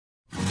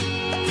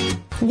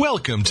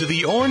Welcome to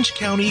the Orange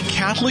County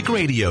Catholic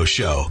Radio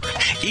Show.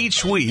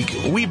 Each week,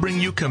 we bring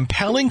you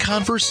compelling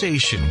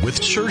conversation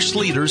with church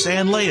leaders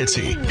and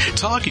laity,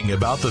 talking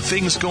about the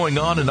things going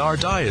on in our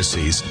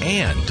diocese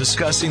and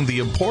discussing the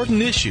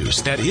important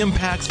issues that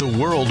impact the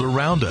world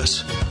around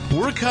us.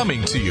 We're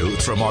coming to you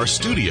from our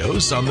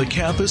studios on the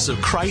campus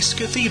of Christ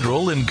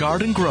Cathedral in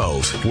Garden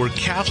Grove, where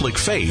Catholic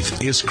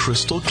faith is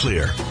crystal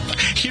clear.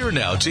 Here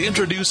now to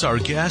introduce our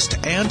guest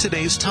and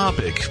today's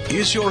topic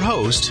is your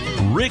host,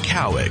 Rick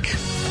Howick.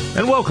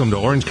 And welcome to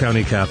Orange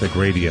County Catholic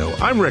Radio.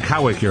 I'm Rick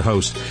Howick, your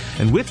host,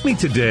 and with me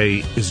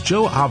today is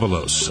Joe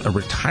Avalos, a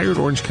retired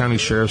Orange County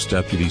Sheriff's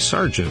Deputy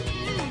Sergeant.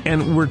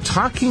 And we're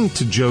talking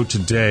to Joe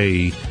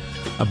today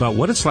about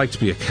what it's like to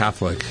be a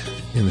Catholic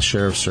in the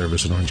Sheriff's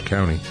Service in Orange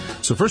County.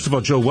 So first of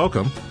all, Joe,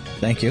 welcome.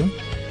 Thank you.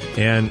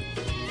 And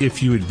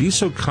if you would be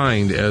so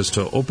kind as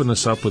to open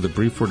us up with a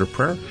brief word of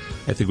prayer,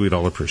 I think we'd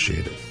all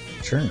appreciate it.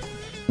 Sure. In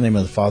the name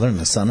of the Father, and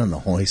the Son, and the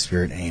Holy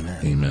Spirit.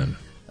 Amen. Amen.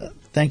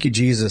 Thank you,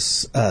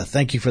 Jesus.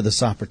 Thank you for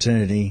this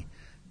opportunity.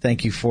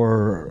 Thank you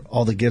for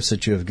all the gifts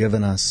that you have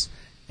given us.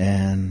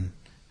 And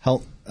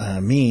help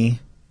me,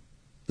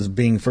 as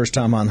being first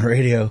time on the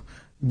radio,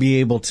 be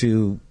able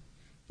to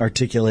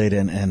articulate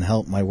and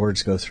help my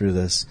words go through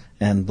this.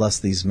 And bless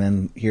these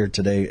men here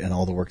today and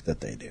all the work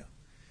that they do.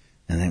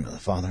 In the name of the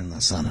Father, and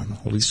the Son, and the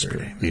Holy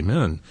Spirit.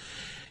 Amen.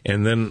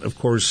 And then, of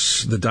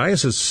course, the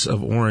Diocese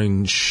of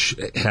Orange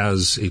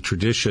has a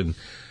tradition,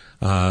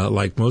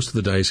 like most of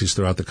the dioceses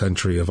throughout the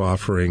country, of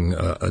offering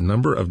a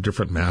number of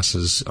different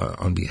masses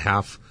on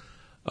behalf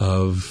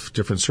of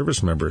different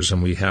service members.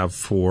 And we have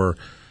for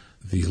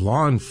the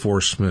law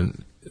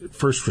enforcement,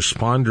 first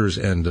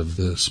responders end of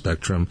the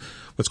spectrum,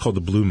 what's called the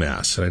Blue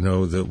Mass. And I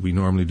know that we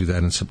normally do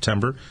that in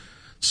September.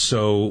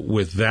 So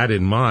with that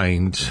in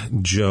mind,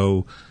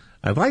 Joe,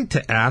 I'd like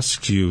to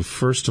ask you,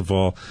 first of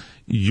all,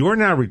 you're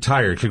now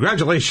retired.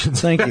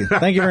 Congratulations. Thank you.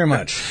 Thank you very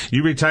much.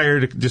 You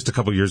retired just a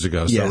couple years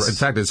ago. So yes. In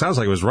fact, it sounds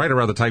like it was right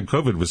around the time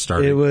COVID was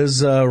starting. It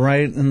was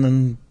right and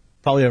then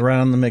probably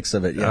around the mix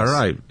of it, yes. All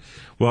right.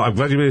 Well, I'm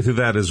glad you made it through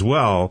that as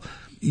well.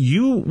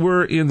 You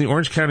were in the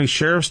Orange County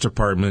Sheriff's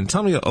Department.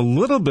 Tell me a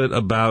little bit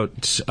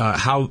about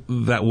how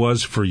that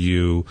was for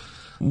you.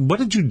 What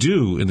did you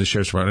do in the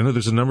Sheriff's Department? I know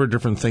there's a number of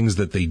different things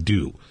that they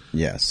do.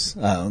 Yes.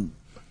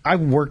 I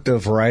worked a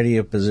variety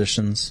of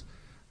positions.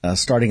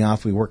 Starting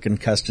off, we work in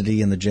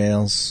custody in the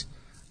jails.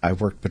 I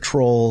worked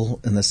patrol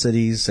in the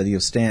cities, City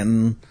of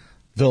Stanton,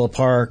 Villa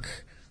Park,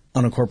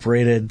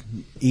 unincorporated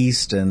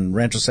East, and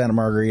Rancho Santa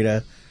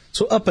Margarita.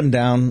 So up and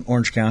down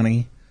Orange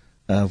County.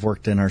 I've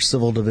worked in our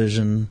civil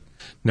division.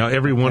 Now,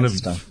 every one of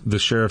the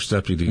sheriff's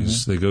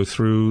deputies, they go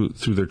through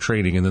their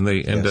training, and then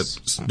they end up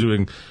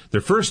doing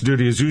their first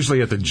duty is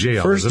usually at the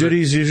jail. First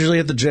duty is usually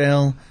at the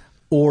jail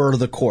or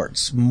the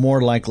courts.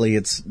 More likely,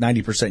 it's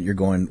 90%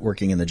 you're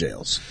working in the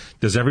jails.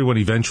 Does everyone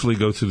eventually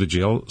go through the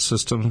jail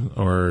system,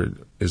 or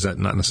is that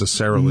not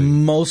necessarily?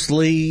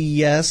 Mostly,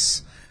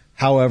 yes.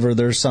 However,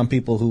 there's some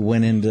people who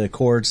went into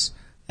courts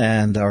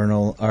and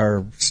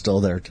are still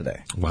there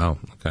today. Wow.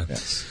 Okay.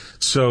 Yes.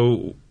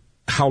 So,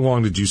 how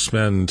long did you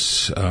spend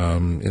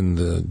in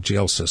the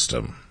jail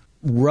system?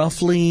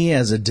 Roughly,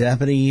 as a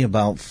deputy,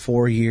 about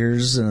 4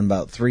 years, and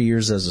about 3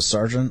 years as a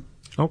sergeant.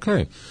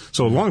 Okay.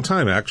 So a long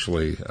time,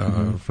 actually,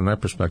 from that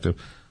perspective.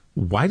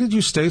 Why did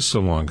you stay so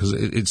long? Because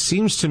it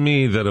seems to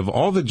me that of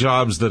all the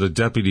jobs that a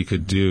deputy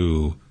could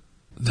do,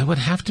 that would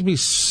have to be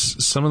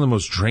some of the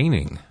most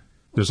draining.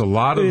 There's a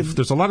lot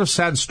of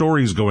sad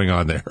stories going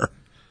on there.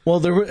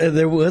 Well,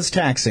 there was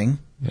taxing.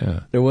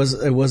 Yeah. It was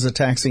a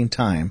taxing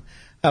time.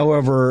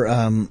 However,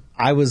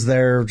 I was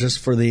there just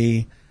for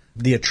the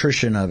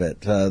attrition of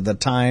it, the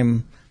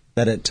time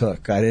that it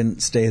took. I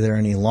didn't stay there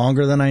any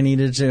longer than I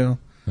needed to.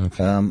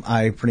 Okay.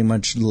 I pretty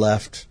much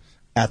left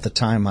at the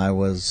time I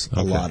was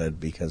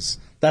allotted because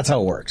that's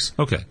how it works.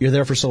 Okay. You're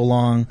there for so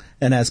long,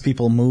 and as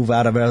people move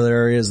out of other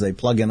areas, they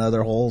plug in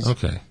other holes.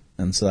 Okay.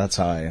 And so that's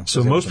how I...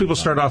 So most people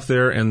start off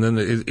there, and then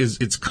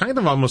it's kind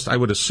of almost, I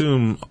would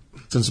assume,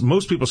 since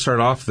most people start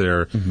off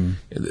there,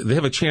 they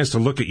have a chance to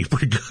look at you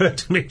pretty good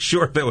to make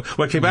sure that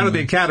what came out of the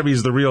academy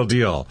is the real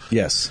deal.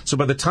 Yes. So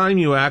by the time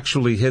you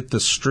actually hit the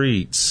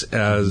streets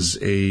as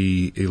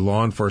a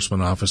law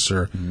enforcement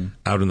officer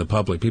out in the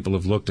public, people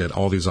have looked at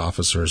all these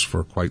officers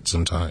for quite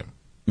some time.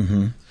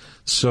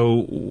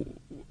 So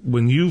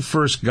when you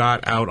first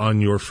got out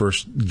on your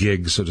first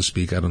gig, so to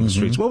speak, out on the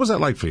streets, what was that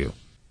like for you?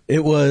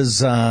 It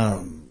was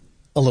a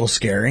little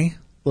scary,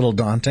 a little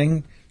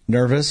daunting,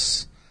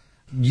 nervous.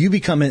 You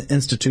become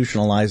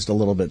institutionalized a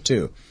little bit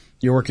too.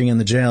 You're working in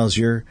the jails.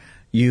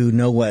 You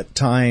know what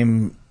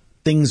time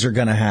things are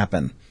going to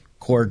happen,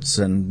 courts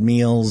and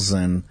meals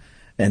and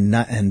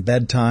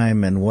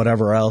bedtime and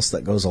whatever else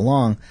that goes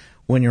along.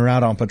 When you're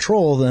out on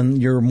patrol, then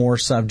you're more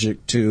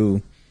subject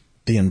to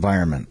the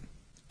environment,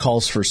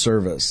 calls for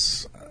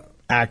service,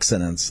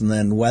 accidents, and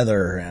then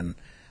weather,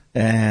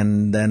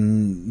 and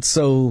then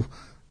so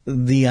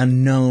the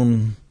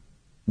unknown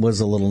was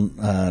a little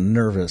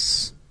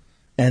nervous.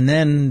 And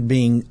then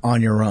being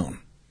on your own.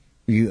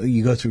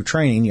 You go through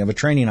training. You have a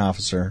training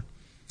officer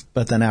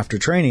But then after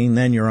training,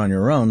 then you're on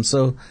your own.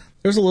 So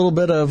there's a little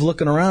bit of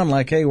looking around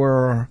like, hey,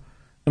 you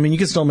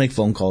can still make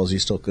phone calls. You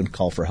still can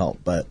call for help.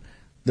 But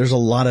there's a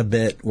lot of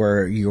bit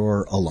where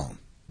you're alone.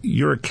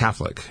 You're a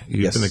Catholic.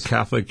 You've been a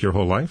Catholic your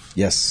whole life?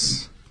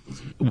 Yes.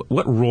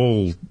 What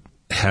role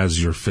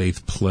has your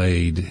faith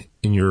played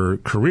in your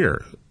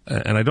career?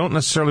 And I don't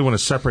necessarily want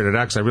to separate it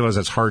out because I realize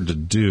that's hard to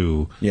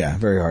do. Yeah,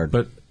 very hard.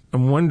 But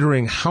I'm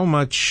wondering how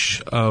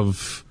much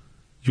of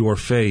your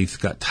faith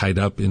got tied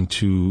up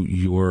into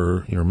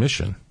your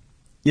mission.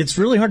 It's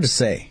really hard to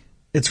say.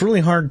 It's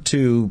really hard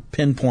to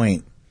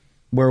pinpoint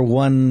where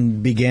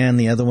one began,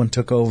 the other one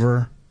took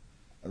over.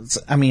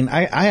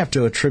 I have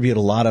to attribute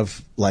a lot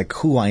of like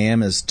who I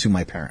am is to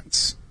my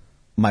parents,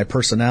 my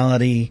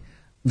personality,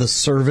 the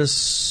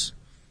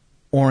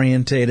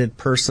service-orientated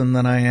person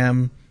that I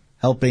am,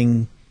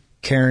 helping,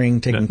 caring,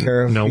 taking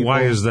care of people. Now,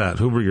 why is that?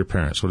 Who were your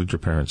parents? What did your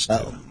parents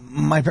do?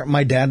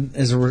 My dad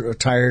is a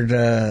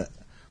retired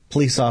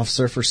police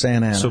officer for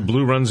Santa Ana. So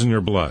blue runs in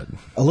your blood?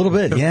 A little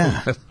bit,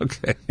 yeah.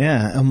 Okay.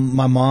 Yeah,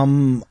 my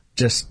mom,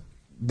 just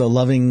the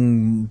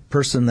loving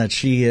person that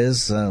she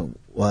is,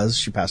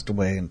 she passed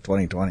away in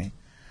 2020.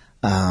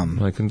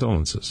 My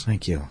condolences.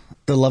 Thank you.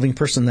 The loving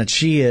person that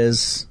she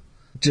is,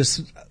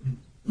 just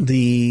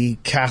the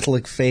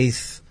Catholic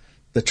faith,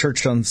 the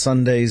church on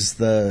Sundays,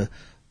 the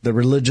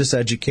religious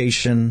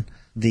education.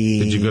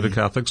 Did you go to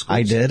Catholic schools?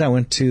 I did. I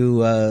went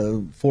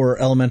to for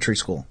elementary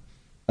school,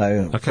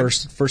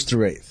 first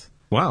through eighth.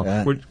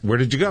 Wow. Where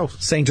did you go?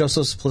 St.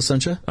 Joseph's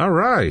Placentia. All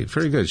right.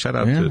 Very good. Shout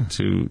out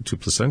to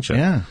Placentia.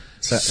 Yeah.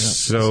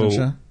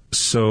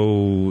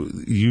 So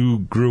you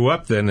grew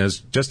up then as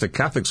just a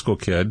Catholic school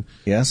kid.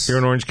 Yes. Here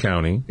in Orange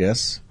County.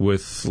 Yes.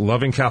 With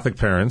loving Catholic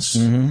parents,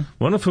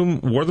 one of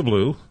whom wore the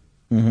blue.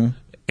 Mm-hmm.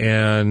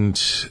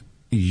 And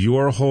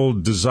your whole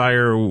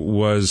desire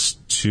was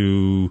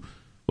to...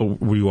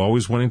 Were you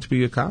always wanting to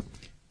be a cop?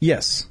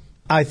 Yes.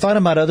 I thought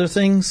about other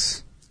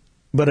things,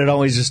 but it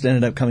always just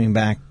ended up coming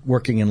back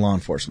working in law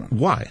enforcement.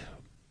 Why?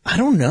 I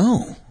don't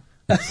know.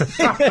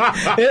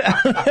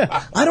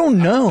 I don't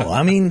know.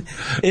 I mean,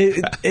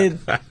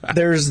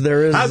 there is.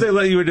 How'd they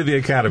let you into the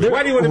academy?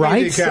 Why do you want to be in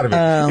the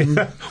academy?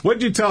 What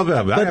did you tell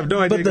them? I have no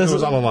idea. It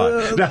was all a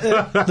lie.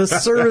 The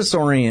service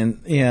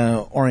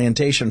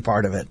orientation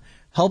part of it,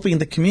 helping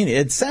the community.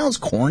 It sounds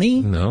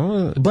corny,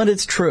 but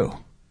it's true.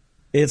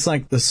 It's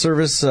like the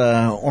service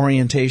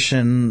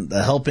orientation,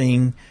 the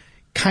helping,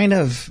 kind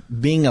of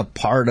being a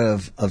part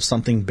of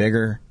something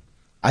bigger.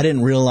 I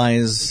didn't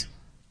realize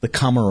the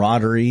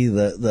camaraderie,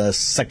 the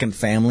second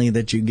family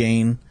that you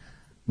gain.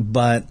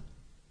 But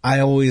I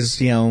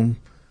always,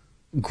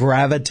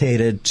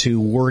 gravitated to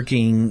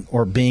working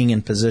or being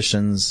in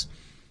positions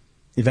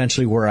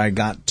eventually where I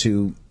got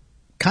to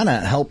kind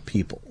of help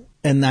people.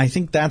 And I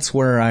think that's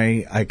where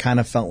I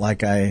kind of felt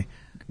like I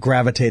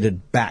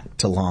gravitated back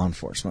to law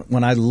enforcement.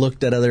 When I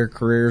looked at other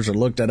careers or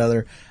looked at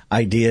other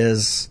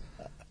ideas,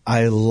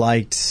 I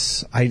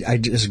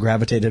just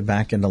gravitated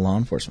back into law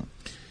enforcement.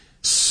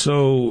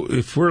 So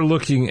if we're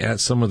looking at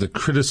some of the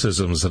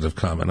criticisms that have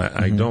come, and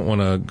I don't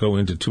want to go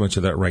into too much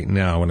of that right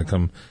now. I want to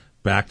come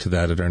back to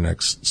that at our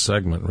next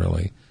segment,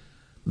 really.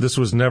 This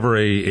was never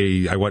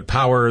I want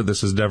power.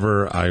 This is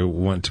never I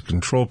want to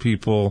control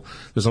people.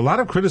 There's a lot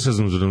of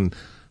criticisms that have been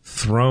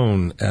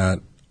thrown at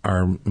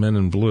our men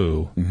in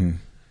blue. Mm-hmm.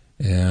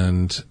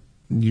 And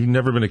you've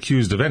never been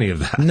accused of any of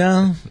that.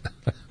 No.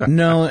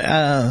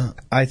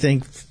 I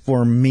think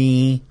for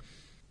me,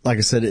 like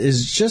I said,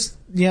 it's just,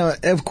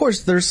 of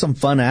course there's some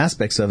fun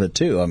aspects of it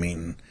too. I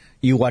mean,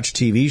 you watch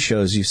TV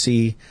shows, you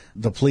see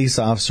the police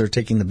officer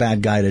taking the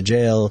bad guy to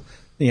jail,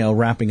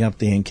 wrapping up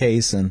the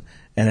case and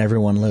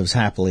everyone lives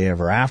happily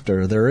ever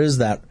after. There is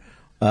that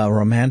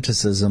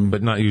romanticism.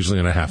 But not usually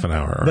in a half an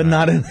hour. But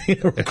not in,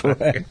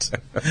 correct.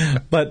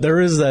 But there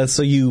is that,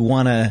 so you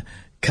want to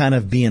kind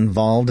of be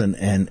involved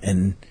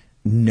and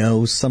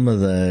know some of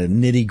the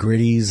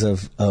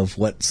nitty-gritties of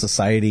what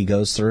society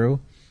goes through.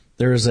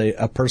 There is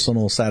a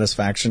personal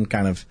satisfaction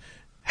kind of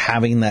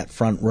having that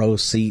front row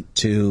seat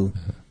to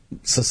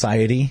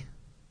society.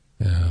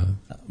 Yeah.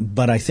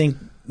 But I think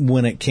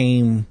when it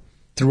came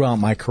throughout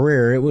my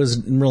career, it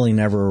was really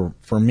never,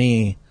 for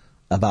me,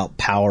 about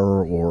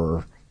power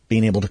or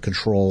being able to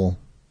control.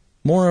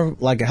 More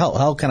like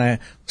how can I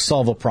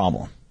solve a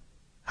problem?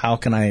 How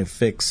can I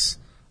fix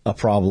a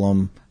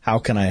problem? How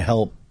can I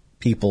help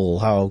people?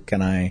 How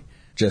can I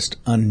just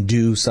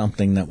undo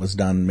something that was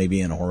done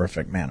maybe in a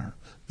horrific manner?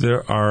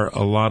 There are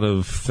a lot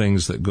of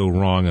things that go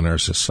wrong in our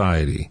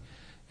society,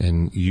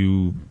 and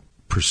you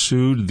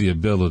pursued the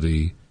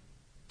ability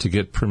to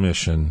get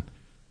permission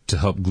to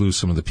help glue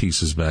some of the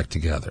pieces back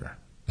together.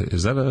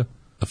 Is that a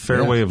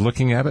fair way of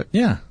looking at it?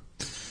 Yeah.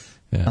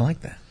 I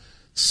like that.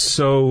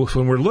 So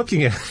when we're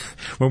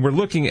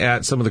looking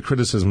at some of the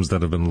criticisms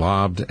that have been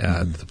lobbed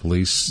at the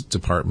police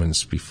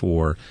departments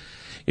before,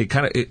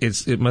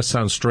 it must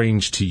sound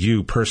strange to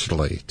you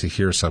personally to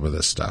hear some of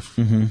this stuff.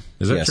 Mm-hmm.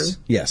 Is that true?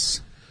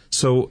 Yes.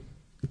 So,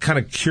 kind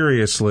of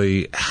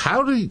curiously,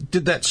 how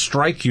did that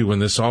strike you when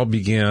this all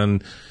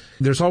began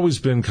there's always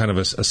been kind of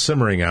a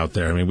simmering out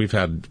there. I mean, we've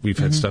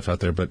had stuff out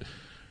there, but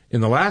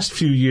in the last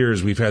few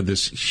years, we've had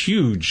this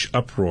huge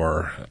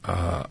uproar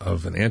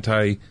of an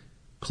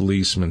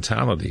anti-police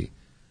mentality.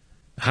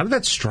 How did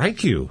that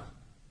strike you?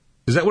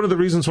 Is that one of the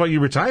reasons why you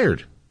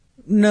retired?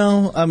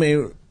 No, I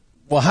mean,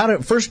 well, how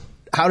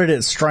did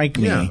it strike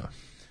me? Yeah.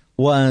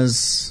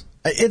 Was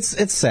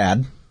it's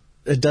sad.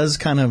 It does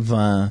kind of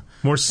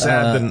more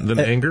sad than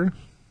anger.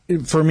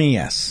 For me,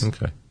 yes.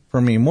 Okay.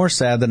 For me, more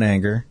sad than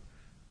anger.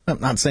 I'm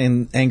not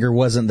saying anger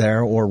wasn't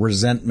there or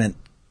resentment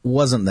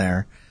wasn't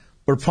there,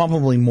 but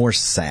probably more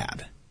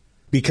sad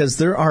because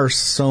there are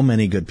so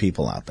many good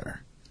people out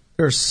there.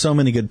 There are so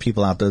many good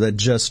people out there that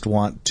just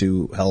want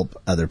to help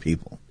other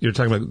people. You're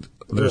talking about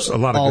there's a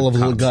lot of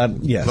good cops.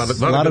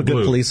 Yes, a lot of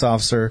good police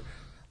officer,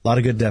 a lot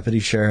of good deputy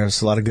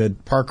sheriffs, a lot of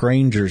good park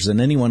rangers, and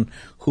anyone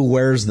who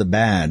wears the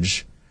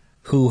badge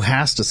who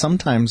has to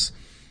sometimes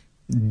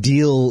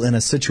deal in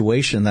a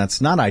situation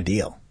that's not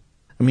ideal.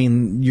 I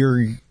mean,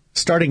 you're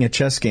starting a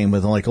chess game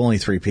with like only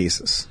 3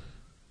 pieces,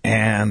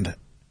 and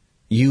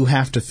you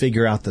have to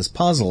figure out this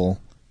puzzle,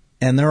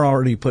 and they're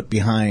already put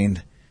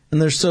behind.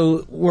 And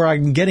where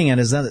I'm getting at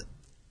is that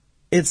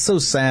it's so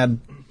sad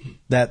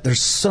that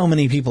there's so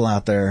many people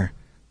out there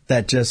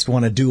that just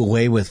want to do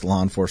away with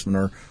law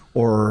enforcement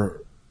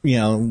or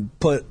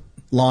put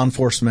law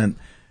enforcement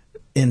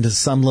into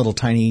some little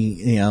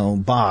tiny,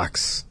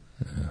 box.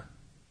 Yeah.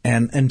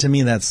 And to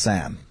me, that's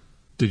sad.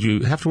 Did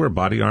you have to wear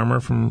body armor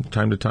from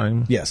time to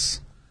time?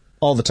 Yes.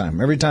 All the time.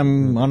 Every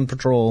time on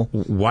patrol.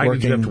 Why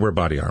did you have to wear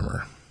body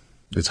armor?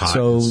 It's hot.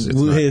 So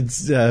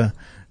it's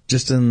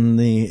just in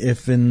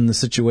the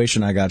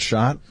situation I got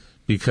shot.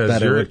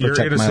 Because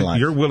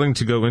you're willing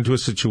to go into a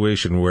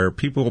situation where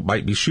people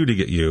might be shooting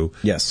at you.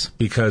 Yes.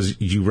 Because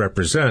you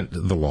represent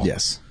the law.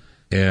 Yes.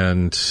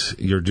 And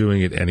you're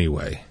doing it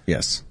anyway.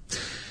 Yes.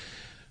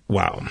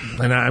 Wow.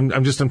 And I'm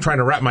trying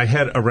to wrap my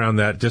head around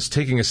that, just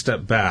taking a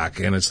step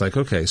back. And it's like,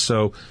 okay,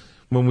 so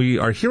when we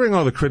are hearing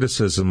all the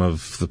criticism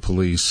of the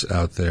police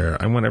out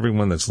there, I want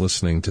everyone that's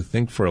listening to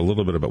think for a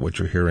little bit about what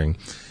you're hearing.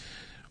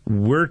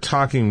 We're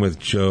talking with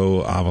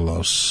Joe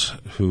Avalos,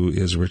 who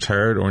is a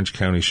retired Orange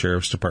County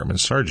Sheriff's Department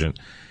sergeant.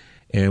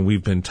 And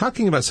we've been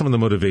talking about some of the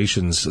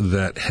motivations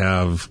that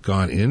have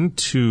gone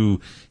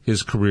into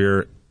his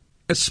career,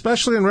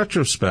 especially in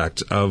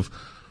retrospect of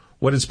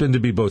what it's been to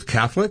be both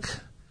Catholic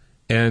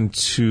and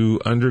to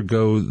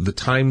undergo the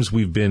times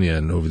we've been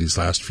in over these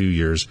last few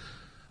years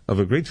of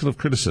a great deal of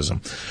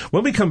criticism.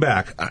 When we come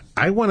back,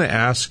 I want to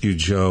ask you,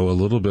 Joe, a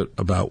little bit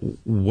about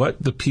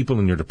what the people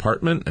in your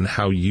department and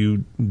how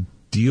you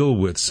deal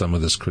with some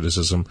of this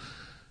criticism,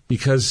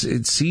 because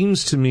it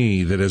seems to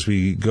me that as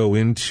we go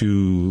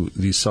into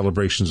these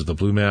celebrations of the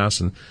Blue Mass,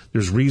 and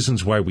there's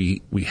reasons why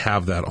we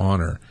have that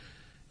honor,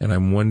 and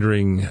I'm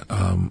wondering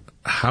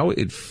how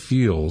it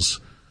feels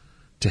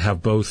to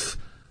have both,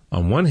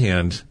 on one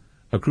hand,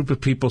 a group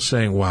of people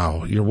saying,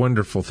 wow, you're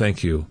wonderful,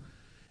 thank you,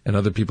 and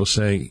other people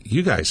saying,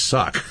 you guys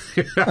suck.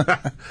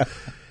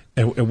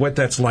 And what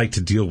that's like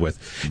to deal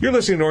with. You're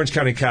listening to Orange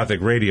County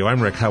Catholic Radio.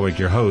 I'm Rick Howick,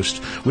 your host.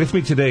 With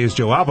me today is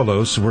Joe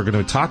Avalos. We're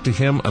going to talk to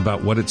him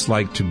about what it's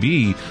like to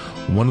be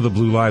one of the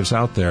blue lives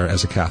out there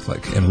as a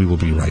Catholic, and we will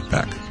be right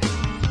back.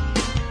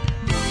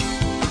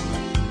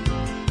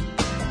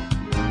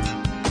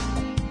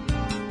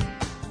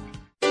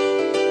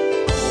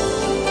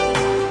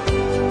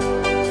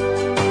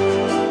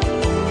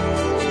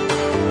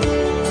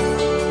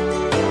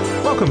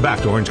 Welcome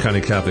back to Orange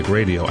County Catholic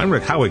Radio. I'm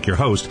Rick Howick, your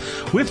host.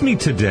 With me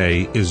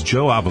today is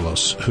Joe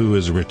Avalos, who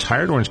is a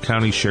retired Orange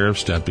County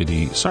Sheriff's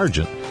Deputy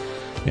Sergeant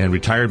and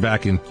retired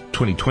back in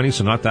 2020,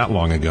 so not that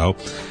long ago,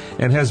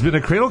 and has been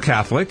a cradle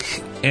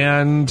Catholic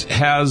and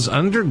has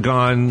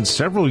undergone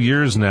several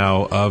years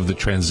now of the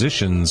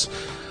transitions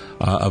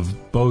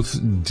of both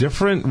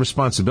different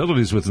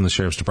responsibilities within the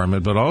Sheriff's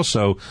Department, but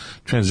also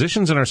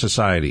transitions in our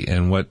society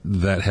and what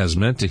that has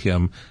meant to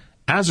him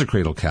as a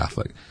cradle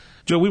Catholic.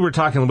 Joe, we were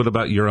talking a little bit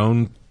about your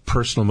own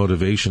personal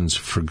motivations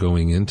for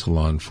going into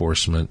law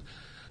enforcement,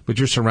 but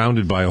you're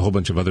surrounded by a whole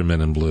bunch of other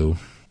men in blue.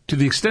 To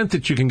the extent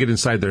that you can get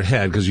inside their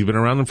head, because you've been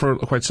around them for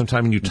quite some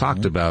time and you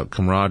talked about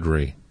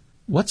camaraderie,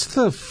 what's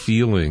the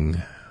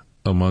feeling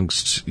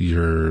amongst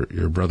your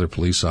brother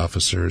police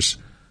officers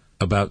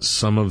about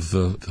some of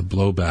the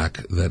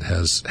blowback that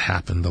has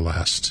happened the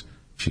last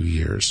few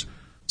years,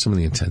 some of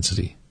the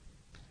intensity?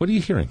 What are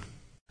you hearing?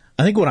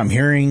 I think what I'm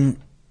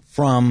hearing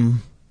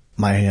from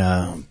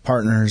my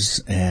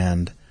partners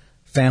and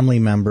family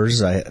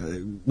members,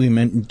 we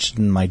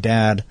mentioned my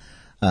dad.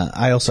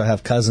 I also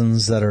have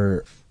cousins that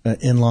are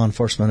in law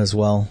enforcement as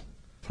well.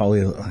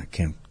 Probably, I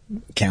can't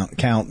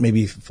count,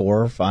 maybe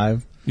 4 or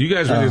 5. You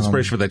guys were the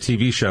inspiration for that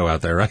TV show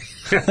out there,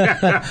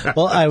 right?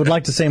 Well, I would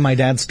like to say my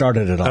dad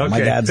started it all. Okay. My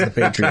dad's the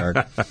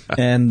patriarch.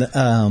 And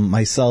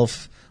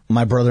myself,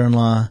 my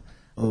brother-in-law,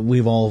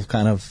 we've all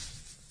kind of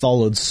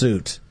followed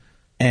suit.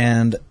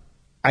 And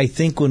I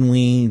think when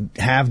we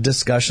have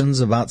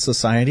discussions about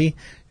society,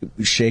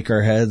 we shake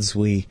our heads.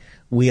 We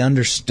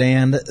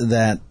understand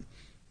that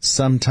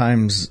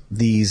sometimes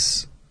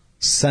these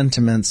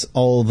sentiments,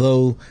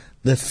 although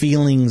the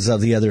feelings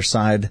of the other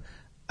side,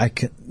 I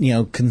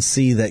can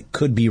see that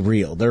could be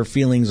real. Their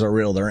feelings are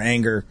real. Their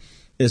anger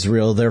is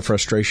real. Their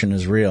frustration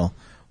is real.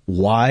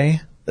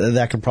 Why?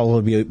 That could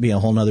probably be a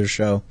whole nother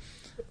show.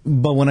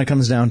 But when it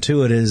comes down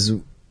to it, is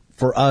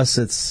for us,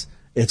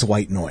 it's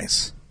white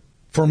noise.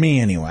 For me,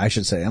 anyway, I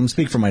should say. I'm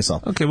speaking for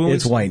myself. Okay,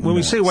 white noise. When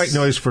we say white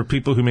noise, for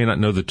people who may not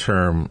know the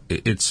term,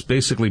 it's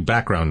basically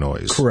background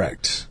noise.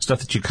 Correct.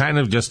 Stuff that you kind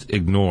of just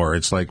ignore.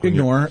 It's like when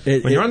Ignore.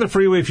 You're on the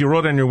freeway, if you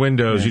roll down your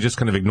windows, you just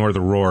kind of ignore the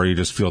roar. You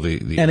just feel the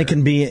and air.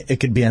 it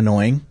could be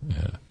annoying.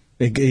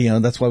 Yeah.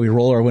 That's why we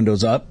roll our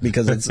windows up,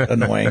 because it's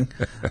annoying.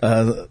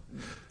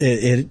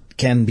 It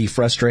can be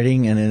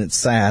frustrating and it's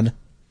sad.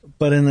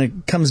 But when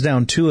it comes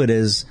down to it,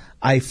 is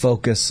I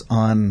focus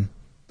on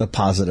the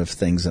positive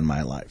things in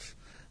my life,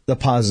 the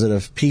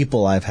positive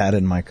people I've had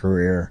in my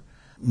career,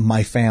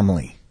 my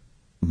family,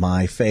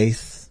 my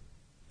faith.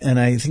 And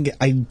I think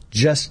I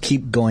just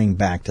keep going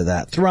back to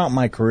that throughout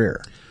my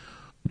career.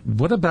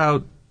 What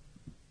about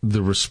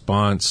the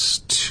response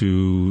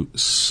to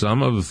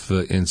some of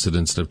the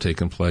incidents that have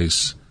taken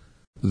place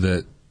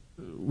that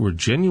were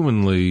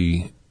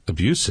genuinely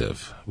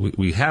abusive?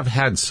 We have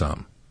had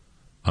some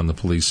on the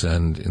police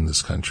end in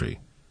this country.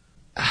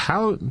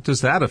 How does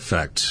that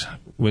affect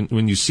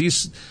when you see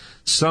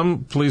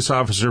some police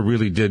officer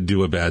really did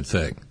do a bad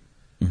thing?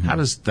 Mm-hmm. How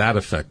does that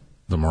affect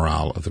the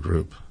morale of the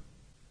group?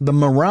 The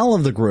morale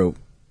of the group,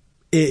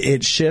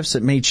 it shifts,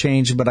 it may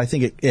change, but I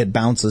think it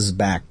bounces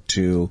back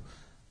to,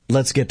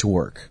 let's get to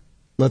work.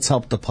 Let's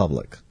help the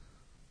public.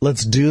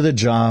 Let's do the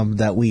job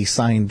that we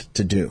signed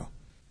to do.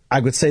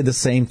 I would say the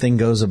same thing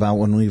goes about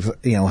when we've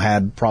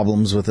had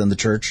problems within the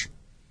church.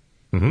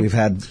 Mm-hmm. We've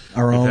had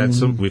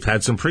we've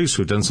had some priests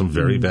who've done some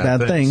very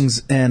bad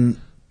things,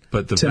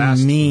 but the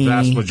vast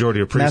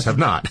majority of priests have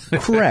not.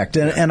 Correct,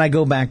 and I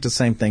go back to the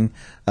same thing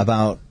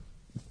about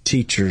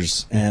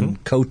teachers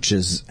and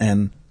coaches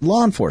and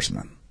law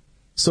enforcement.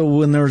 So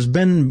when there's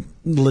been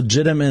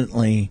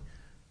legitimately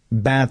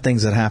bad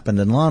things that happened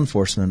in law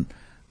enforcement,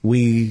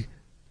 we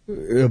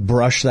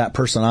brush that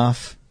person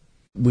off.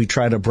 We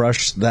try to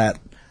brush that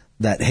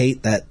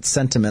hate, that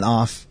sentiment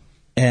off,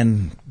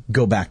 and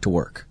go back to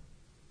work.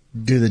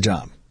 Do the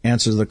job.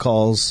 Answer the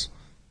calls.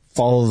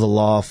 Follow the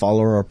law.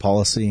 Follow our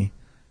policy.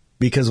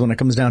 Because when it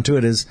comes down to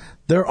it, is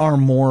there are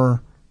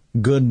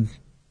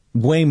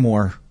way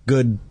more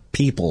good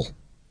people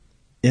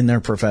in their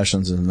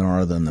professions than there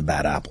are than the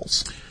bad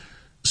apples.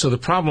 So the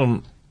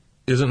problem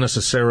isn't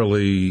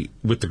necessarily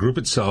with the group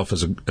itself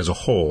as a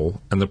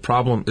whole, and the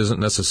problem isn't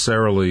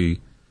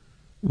necessarily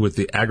with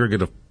the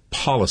aggregate of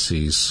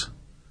policies,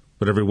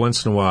 but every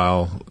once in a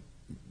while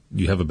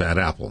you have a bad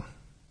apple.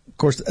 Of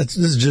course, this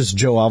is just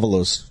Joe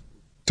Avalos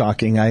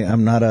talking.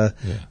 I'm not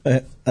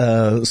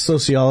a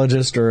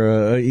sociologist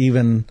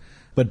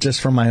but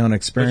just from my own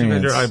experience. But you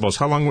had your eyeballs.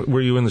 How long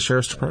were you in the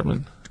sheriff's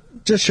department?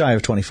 Just shy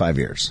of 25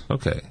 years.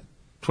 Okay.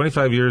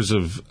 25 years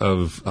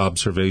of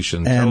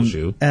observation tells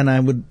you.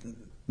 And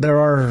there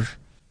are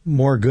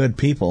more good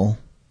people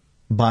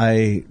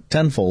by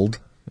tenfold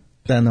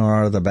than there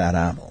are the bad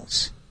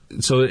apples.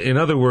 So in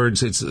other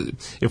words,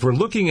 if we're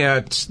looking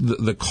at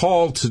the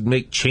call to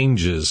make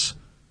changes,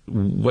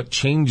 what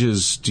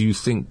changes do you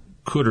think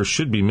could or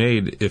should be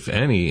made, if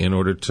any, in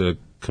order to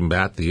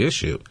combat the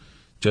issue?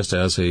 Just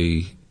as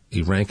a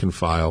rank and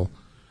file,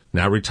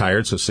 now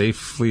retired, so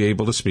safely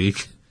able to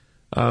speak,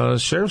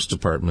 sheriff's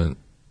department,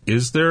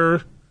 is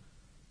there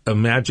a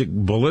magic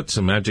bullet,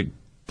 a magic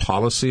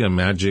policy, a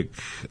magic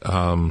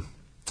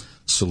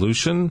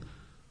solution,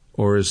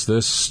 or is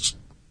this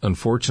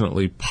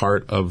unfortunately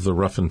part of the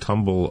rough and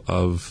tumble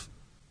of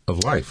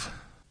life?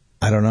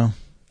 I don't know.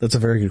 That's a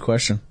very good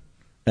question.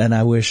 And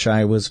I wish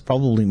I was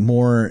probably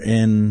more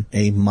in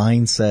a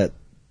mindset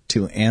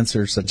to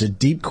answer such a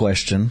deep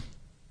question.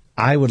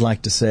 I would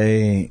like to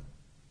say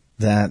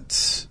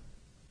that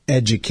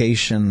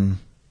education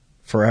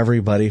for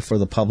everybody, for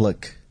the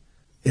public,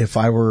 if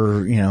I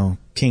were,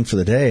 king for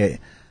the day,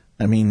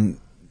 I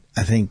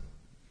think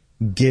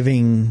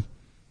giving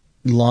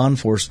law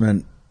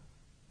enforcement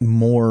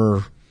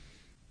more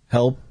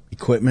help,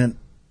 equipment,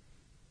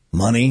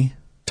 money,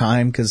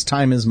 time, because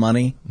time is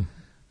money,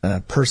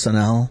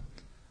 personnel.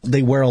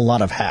 They wear a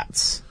lot of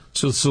hats.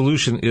 So the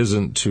solution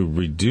isn't to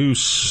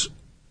reduce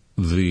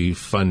the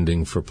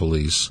funding for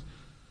police.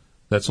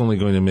 That's only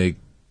going to make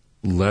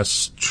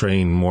less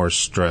trained, more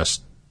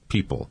stressed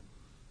people.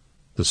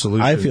 The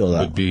solution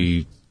would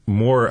be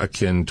more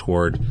akin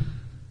toward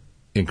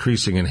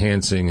increasing,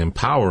 enhancing,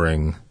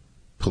 empowering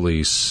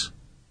police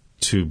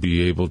to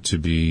be able to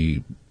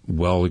be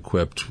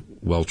well-equipped,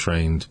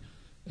 well-trained,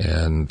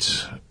 and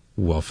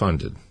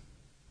well-funded.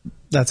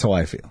 That's how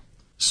I feel.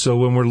 So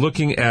when we're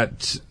looking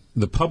at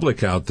the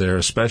public out there,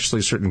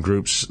 especially certain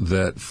groups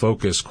that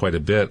focus quite a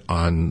bit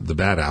on the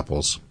bad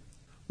apples,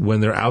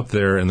 when they're out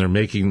there and they're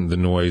making the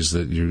noise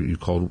that you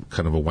called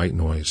kind of a white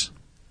noise,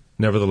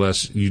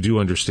 nevertheless, you do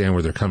understand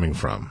where they're coming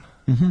from.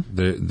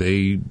 Mm-hmm.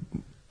 They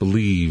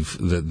believe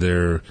that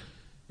there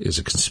is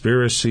a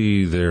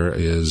conspiracy, there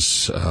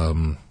is,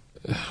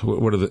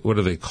 what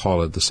do they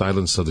call it, the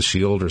silence of the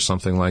shield or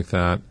something like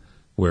that?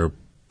 where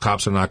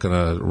cops are not going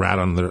to rat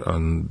on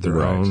their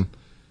Right. own.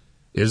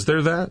 Is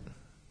there that?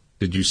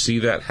 Did you see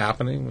that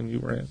happening when you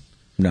were in?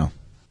 No.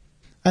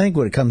 I think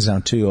what it comes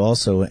down to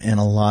also in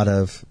a lot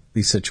of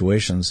these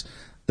situations,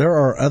 there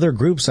are other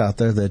groups out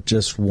there that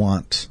just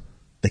want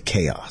the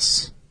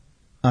chaos.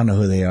 I don't know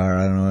who they are.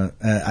 I don't know.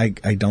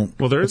 I don't.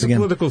 Well, there is once a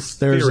political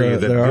theory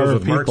that goes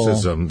with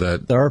Marxism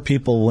that there are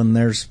people, when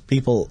there's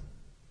people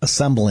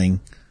assembling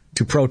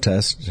to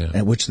protest, Yeah.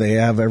 and which they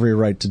have every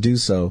right to do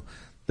so,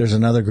 there's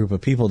another group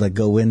of people that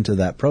go into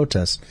that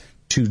protest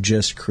to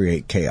just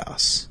create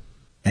chaos.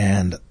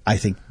 And I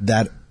think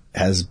that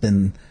has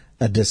been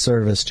a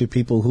disservice to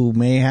people who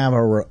may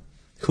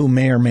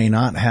or may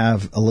not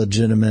have a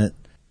legitimate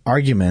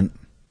argument,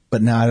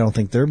 but now I don't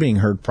think they're being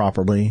heard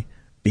properly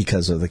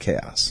because of the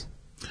chaos.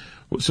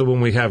 So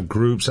when we have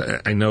groups,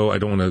 I know I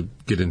don't want to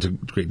get into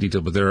great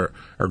detail, but there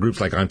are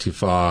groups like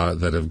Antifa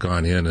that have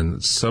gone in,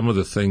 and some of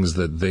the things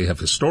that they have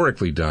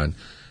historically done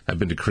have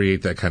been to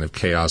create that kind of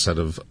chaos out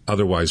of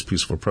otherwise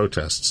peaceful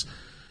protests.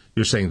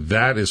 You're saying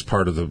that is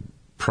part of the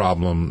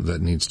problem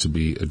that needs to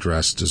be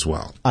addressed as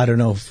well. I don't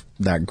know if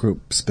that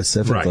group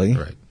specifically.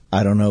 Right.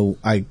 I don't know.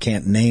 I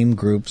can't name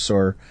groups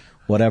or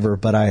whatever,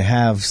 but I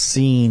have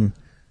seen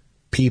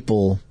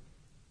people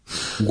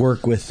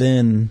work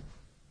within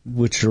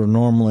which are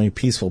normally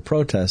peaceful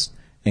protests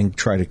and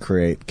try to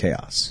create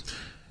chaos.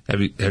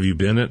 Have you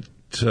been at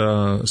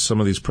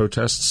some of these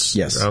protests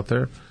Yes. out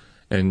there?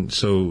 And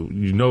so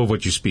you know of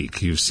what you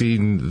speak. You've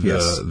seen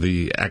Yes.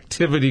 the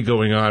activity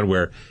going on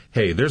where,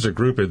 hey, there's a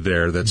group in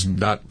there that's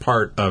not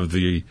part of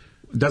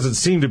doesn't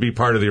seem to be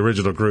part of the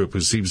original group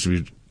who seems to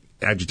be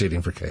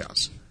agitating for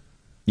chaos.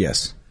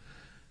 Yes.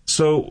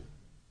 So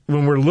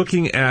when we're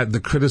looking at the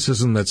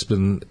criticism that's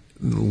been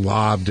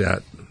lobbed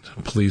at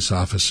police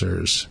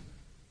officers,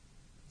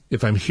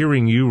 if I'm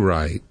hearing you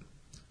right,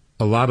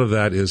 a lot of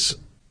that is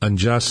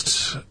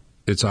unjust,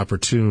 it's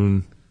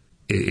opportune,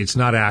 it's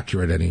not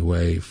accurate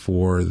anyway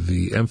for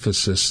the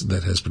emphasis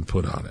that has been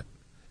put on it.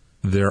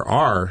 There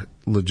are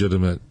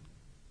legitimate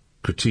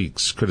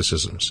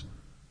criticisms,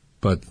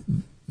 but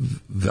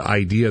the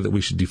idea that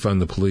we should defund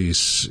the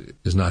police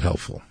is not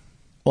helpful.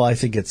 Well, I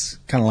think it's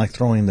kind of like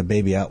throwing the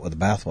baby out with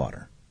the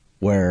bathwater,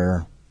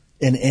 where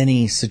in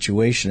any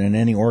situation, in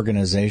any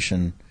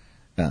organization,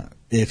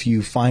 if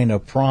you find a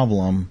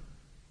problem,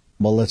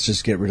 well, let's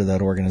just get rid of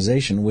that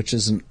organization, which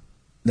isn't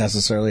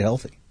necessarily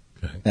healthy.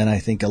 Okay. And I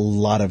think a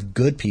lot of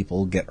good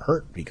people get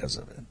hurt because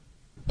of it.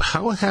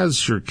 How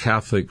has your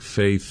Catholic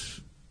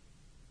faith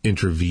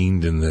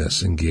intervened in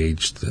this,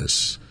 engaged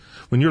this?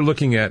 When you're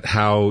looking at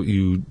how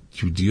you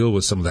deal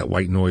with some of that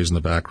white noise in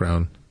the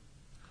background,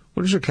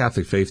 what does your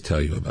Catholic faith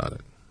tell you about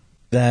it?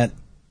 That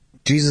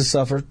Jesus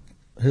suffered,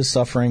 his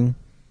suffering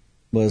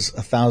was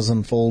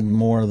 1,000-fold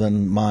more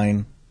than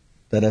mine.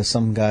 That if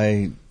some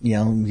guy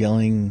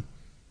yelling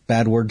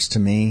bad words to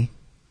me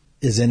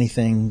is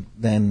anything,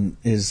 then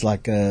is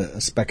like a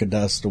speck of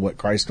dust to what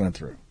Christ went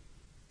through.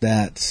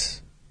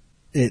 That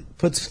it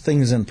puts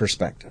things in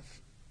perspective.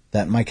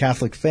 That my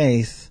Catholic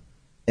faith,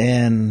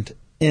 and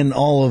in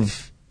all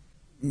of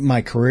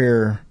my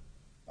career,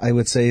 I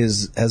would say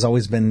has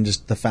always been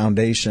just the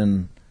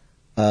foundation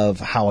of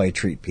how I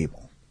treat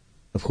people,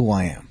 of who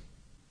I am.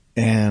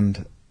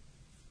 And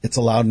it's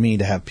allowed me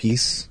to have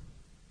peace.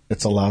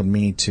 It's allowed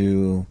me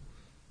to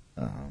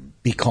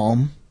be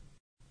calm,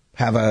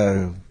 have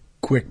a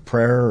quick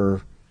prayer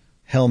or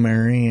Hail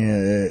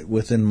Mary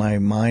within my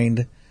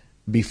mind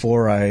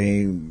before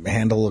I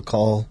handle a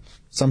call.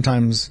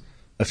 Sometimes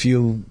a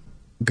few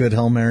good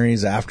Hail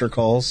Marys after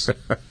calls.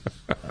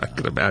 I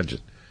can imagine.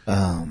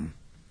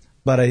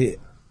 But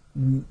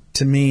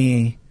to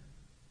me,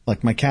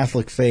 like, my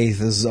Catholic faith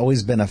has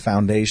always been a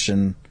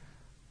foundation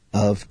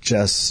of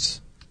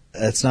just,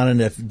 it's not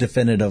a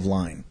definitive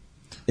line.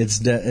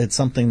 It's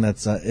something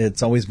that's,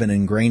 it's always been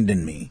ingrained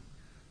in me.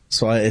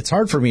 So it's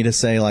hard for me to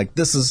say, like,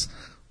 this is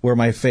where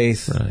my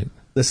faith, Right.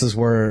 This is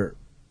where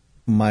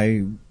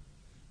my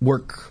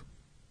work,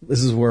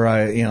 this is where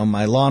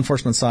my law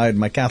enforcement side,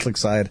 my Catholic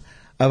side,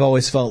 I've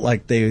always felt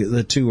like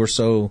the two are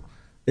so,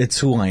 it's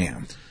who I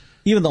am.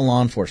 Even the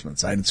law enforcement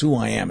side, it's who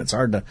I am. It's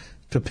hard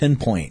to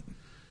pinpoint.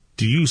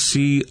 Do you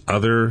see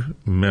other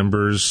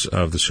members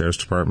of the Sheriff's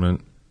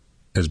Department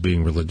as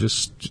being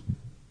religious?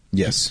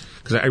 Yes.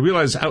 Because I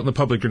realize out in the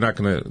public you're not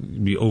going to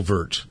be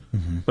overt.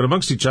 Mm-hmm. But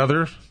amongst each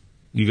other,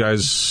 you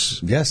guys...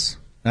 Yes,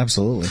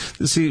 absolutely.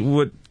 See,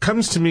 what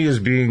comes to me as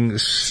being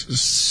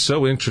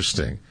so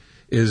interesting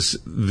is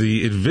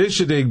the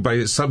envisioning by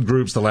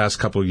subgroups the last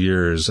couple of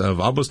years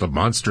of almost a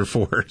monster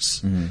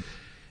force. Mm-hmm.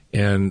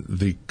 And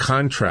the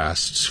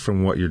contrasts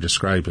from what you're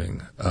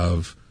describing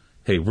of,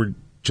 hey, we're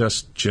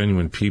just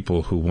genuine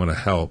people who want to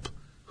help,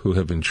 who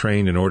have been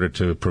trained in order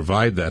to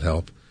provide that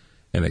help,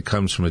 and it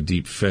comes from a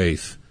deep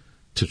faith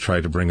to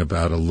try to bring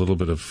about a little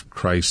bit of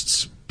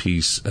Christ's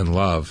peace and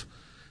love.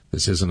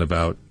 This isn't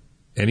about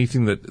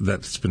anything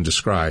that's been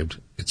described.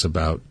 It's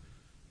about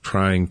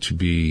trying to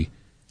be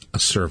a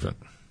servant.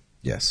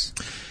 Yes.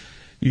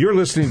 You're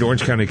listening to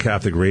Orange County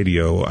Catholic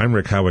Radio. I'm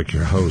Rick Howick,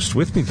 your host.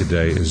 With me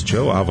today is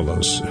Joe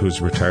Avalos, who's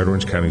a retired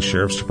Orange County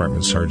Sheriff's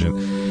Department sergeant,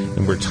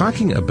 and we're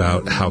talking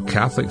about how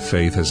Catholic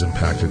faith has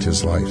impacted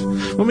his life.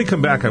 When we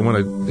come back, I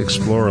want to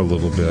explore a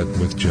little bit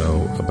with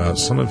Joe about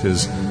some of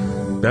his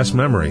best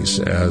memories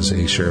as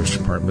a Sheriff's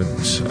Department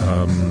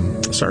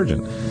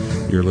sergeant.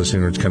 You're listening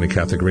to Orange County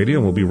Catholic Radio,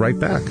 and we'll be right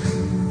back.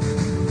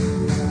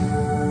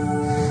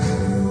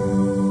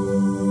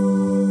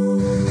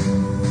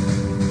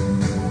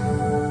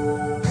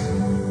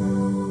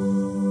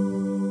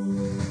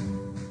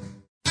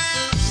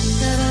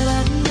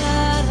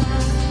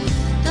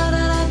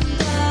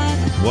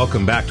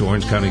 Welcome back to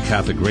Orange County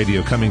Catholic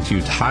Radio, coming to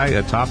you high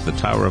atop the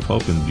Tower of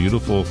Hope in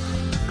beautiful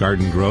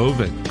Garden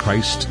Grove at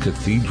Christ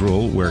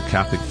Cathedral, where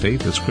Catholic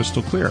faith is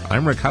crystal clear.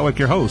 I'm Rick Howick,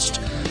 your host,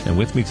 and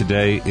with me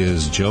today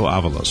is Joe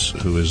Avalos,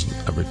 who is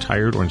a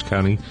retired Orange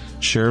County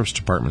Sheriff's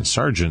Department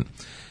sergeant.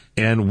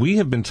 And we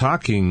have been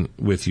talking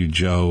with you,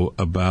 Joe,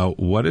 about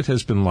what it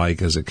has been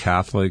like as a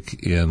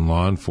Catholic in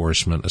law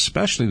enforcement,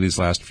 especially these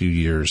last few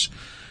years.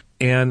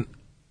 And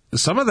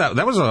some of that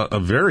was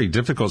a very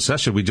difficult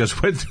session. We just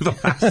went through the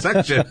last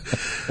section.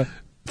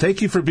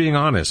 Thank you for being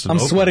honest. I'm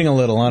sweating a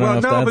little. I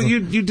don't know. But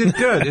you did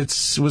good.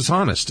 It was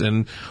honest.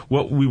 And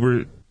what we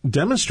were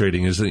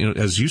demonstrating is that,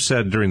 as you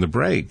said during the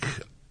break,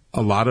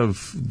 a lot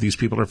of these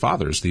people are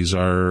fathers. These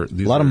are a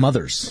lot of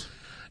mothers.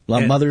 A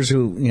lot of mothers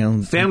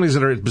who, families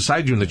that are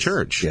beside you in the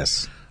church.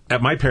 Yes.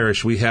 At my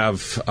parish, we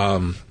have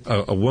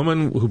a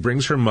woman who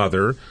brings her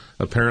mother.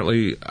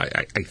 Apparently,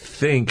 I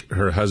think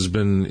her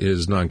husband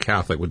is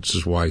non-Catholic, which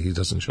is why he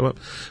doesn't show up.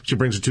 She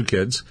brings her two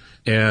kids,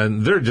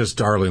 and they're just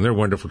darling. They're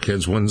wonderful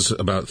kids. One's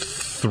about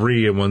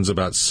 3 and one's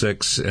about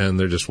 6, and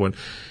they're just one.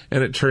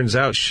 And it turns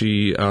out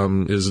she is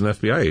an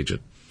FBI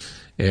agent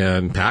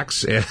and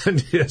PAX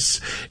and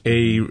is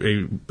a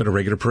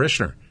regular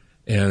parishioner.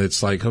 And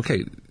it's like,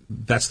 okay,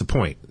 that's the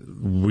point.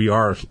 We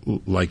are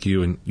like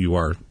you, and you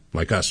are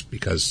like us,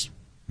 because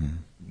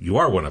you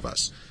are one of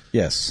us.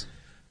 Yes.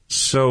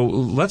 So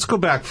let's go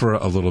back for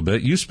a little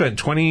bit. You spent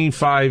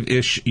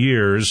 25-ish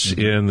years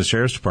in the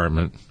Sheriff's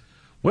Department.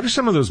 What are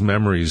some of those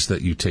memories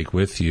that you take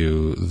with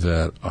you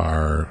that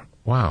are,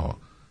 wow,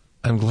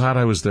 I'm glad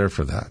I was there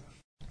for that?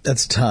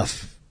 That's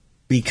tough,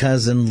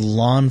 because in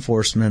law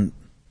enforcement,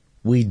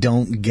 we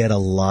don't get a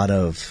lot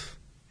of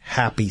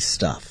happy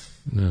stuff.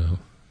 No.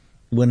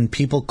 When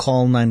people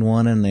call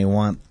 911 and they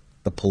want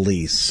the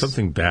police,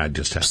 something bad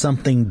just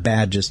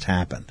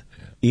happened.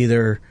 Yeah.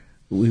 Either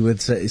we would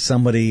say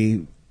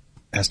somebody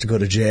has to go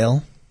to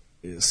jail,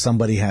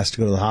 somebody has to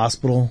go to the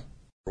hospital.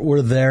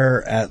 We're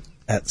there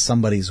at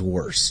somebody's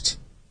worst.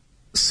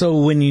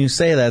 So when you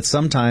say that,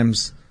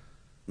 sometimes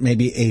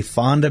maybe a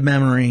fond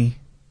memory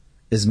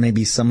is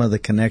maybe some of the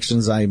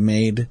connections I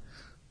made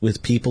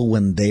with people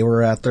when they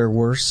were at their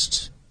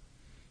worst,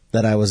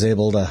 that I was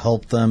able to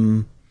help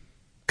them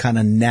kind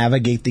of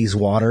navigate these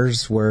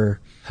waters where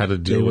how to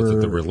deal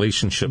with the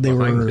relationship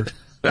behind it.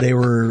 They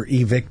were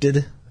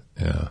evicted.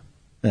 Yeah.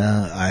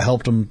 I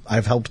helped them.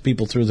 I've helped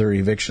people through their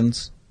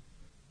evictions.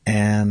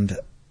 And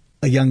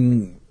a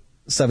young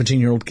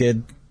 17-year-old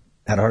kid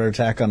had a heart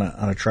attack on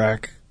a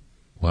track.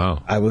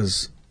 Wow. I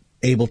was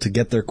able to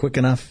get there quick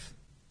enough,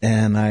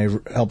 and I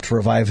helped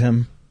revive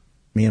him,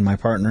 me and my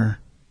partner.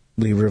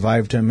 We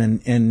revived him,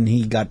 and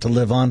he got to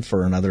live on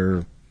for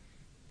another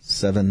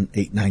 7,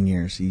 8, 9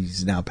 years.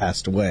 He's now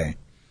passed away.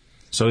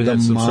 So he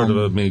had some sort of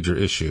a major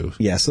issue.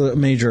 Yes, a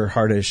major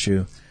heart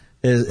issue.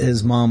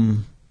 His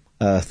mom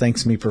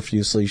thanks me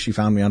profusely. She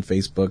found me on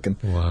Facebook and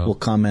will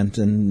comment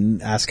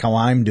and ask how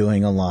I'm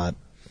doing a lot.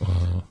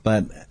 Wow.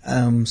 But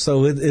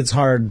so it's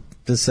hard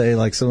to say,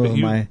 like, some of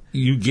my...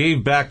 You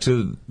gave back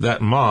to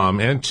that mom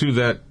and to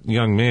that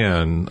young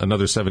man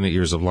another 7, 8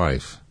 years of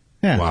life.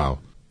 Yeah. Wow.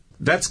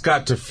 That's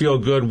got to feel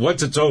good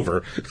once it's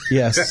over.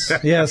 Yes,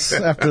 yes,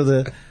 after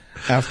the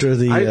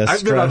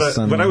stress.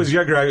 When I was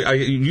younger, I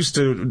used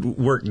to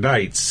work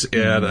nights,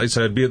 and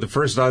so I'd be the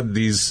first on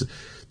these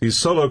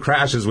solo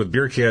crashes with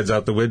beer cans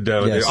out the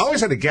window. And they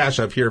always had a gash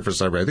up here for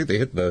some reason. I think they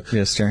hit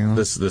the steering wheel.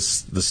 the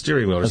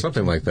steering wheel or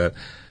something like that.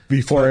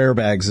 Before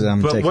airbags,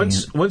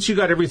 but once you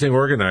got everything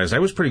organized, I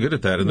was pretty good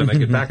at that. And then I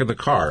get back in the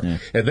car,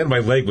 and then my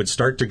leg would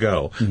start to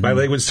go. Mm-hmm. My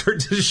leg would start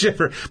to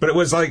shiver. But it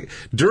was like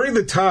during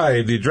the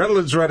time, the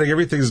adrenaline's running,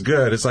 everything's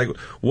good. It's like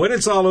when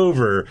it's all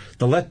over,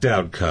 the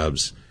letdown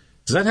comes.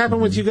 Does that happen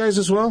with you guys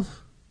as well?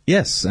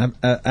 Yes,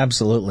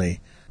 absolutely.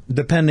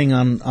 Depending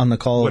on the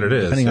call, what it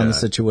is, depending on the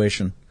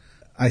situation.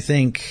 I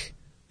think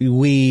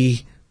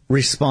we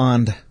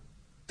respond.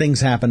 Things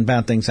happen,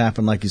 bad things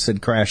happen, like you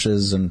said,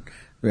 crashes and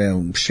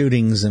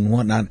shootings and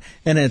whatnot.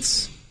 And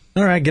it's,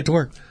 all right, get to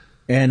work.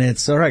 And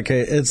it's, all right,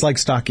 it's like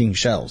stocking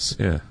shelves.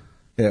 Yeah.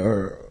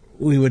 Or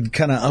we would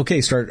kind of,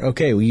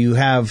 you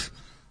have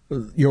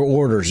your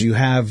orders, you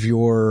have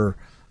your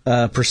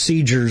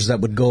procedures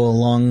that would go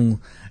along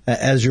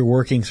as you're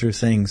working through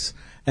things.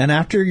 And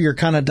after you're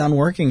kind of done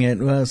working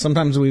it,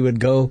 sometimes we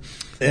would go,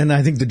 and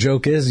I think the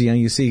joke is,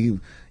 you see,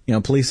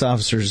 police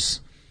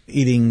officers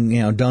eating,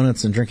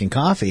 donuts and drinking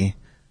coffee.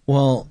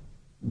 Well,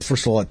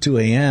 first of all, at 2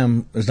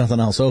 a.m., there's nothing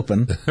else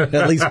open.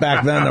 At least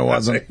back then there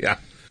wasn't. Yeah.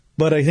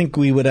 But I think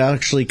we would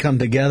actually come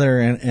together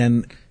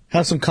and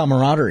have some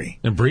camaraderie.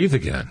 And breathe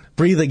again.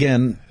 Breathe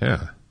again.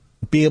 Yeah.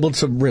 Be able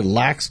to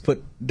relax,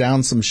 put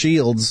down some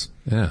shields.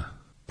 Yeah.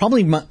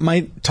 Probably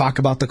might talk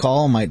about the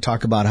call, might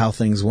talk about how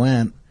things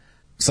went.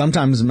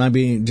 Sometimes it might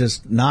be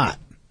just not.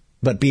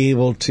 But be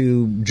able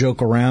to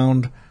joke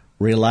around,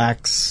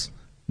 relax,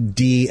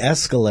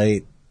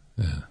 de-escalate,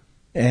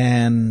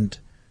 and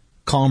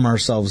calm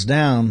ourselves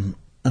down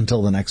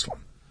until the next one.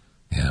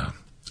 Yeah.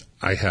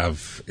 I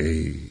have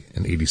an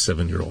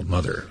 87-year-old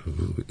mother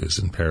who is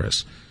in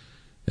Paris,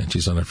 and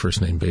she's on a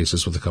first-name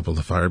basis with a couple of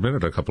the firemen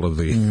and a couple of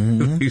the,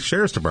 the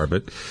sheriff's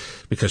department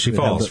because she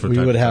falls.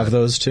 We would have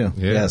those too.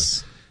 Yeah.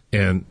 Yes.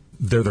 And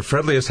they're the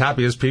friendliest,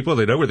 happiest people.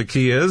 They know where the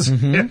key is.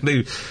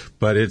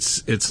 But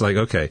it's like,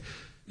 okay,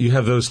 you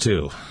have those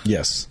too.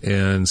 Yes.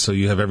 And so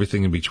you have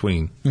everything in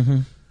between.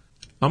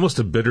 Almost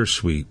a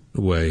bittersweet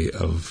way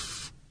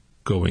of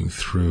going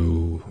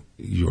through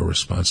your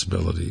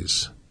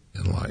responsibilities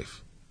in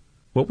life.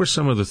 What were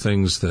some of the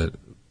things that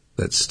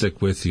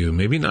stick with you?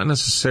 Maybe not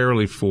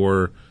necessarily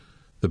for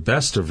the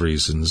best of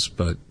reasons,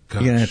 but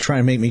gosh. You're going to try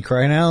and make me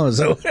cry now? Is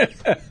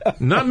that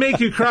Not make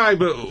you cry,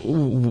 but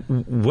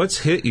what's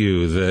hit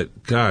you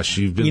that, gosh,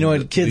 you've been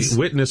the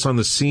witness on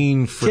the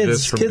scene for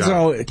this from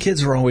God?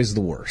 Kids are always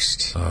the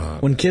worst.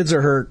 When kids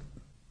are hurt,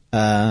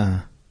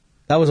 that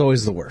was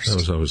always the worst. That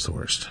was always the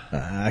worst.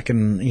 I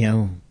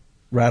can,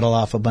 rattle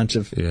off a bunch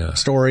of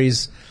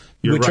stories.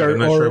 You're right. I'm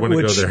not sure I want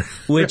to go there.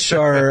 Which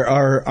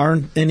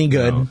aren't any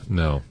good.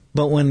 No.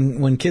 But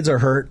when kids are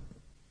hurt,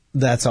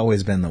 that's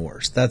always been the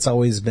worst. That's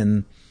always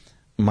been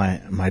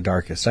my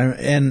darkest.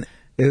 And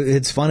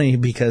it's funny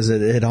because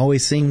it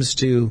always seems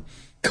to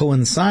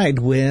coincide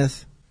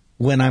with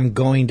when I'm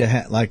going to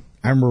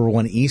I remember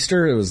one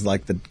Easter, it was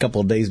like the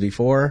couple of days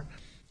before,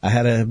 I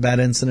had a bad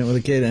incident with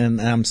a kid, and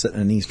I'm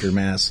sitting in Easter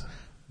Mass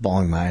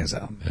bawling my eyes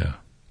out. Yeah.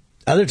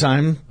 Other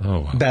time,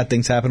 bad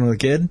things happen with a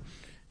kid,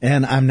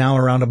 and I'm now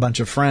around a bunch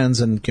of friends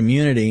and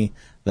community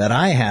that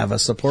I have, a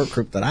support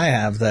group that I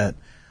have that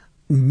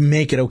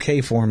make it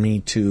okay for me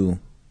to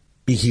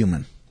be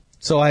human.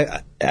 So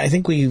I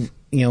think we've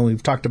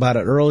talked about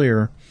it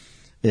earlier,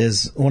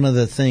 is one of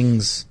the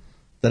things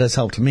that has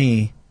helped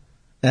me,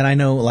 and I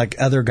know like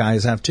other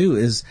guys have too,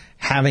 is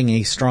having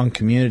a strong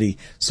community.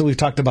 So we've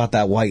talked about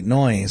that white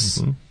noise,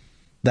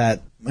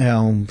 that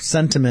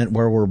sentiment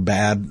where we're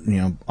bad,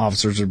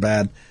 officers are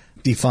bad,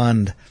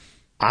 defund.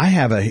 I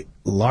have a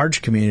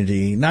large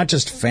community, not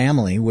just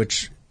family,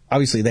 which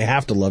obviously they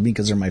have to love me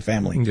because they're my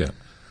family. Yeah.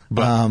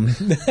 But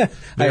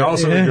they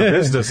also in your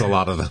business, a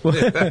lot of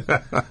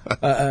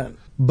them.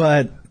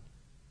 But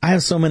I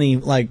have so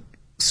many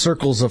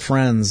circles of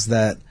friends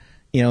that,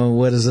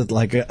 what is it,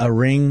 like a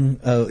ring,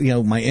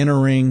 my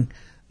inner ring.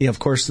 Of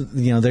course,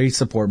 they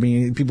support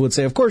me. People would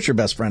say, of course your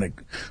best friend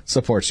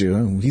supports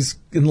you. He's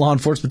in law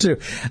enforcement too.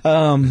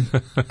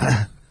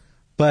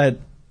 But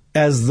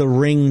as the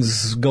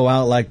rings go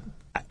out,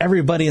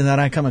 everybody that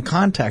I come in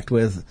contact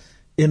with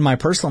in my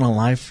personal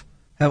life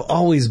have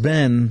always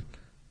been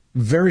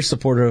very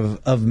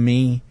supportive of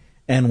me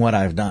and what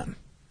I've done.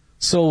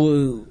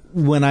 So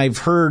when I've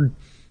heard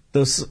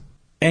those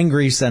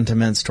angry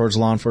sentiments towards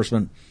law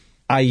enforcement,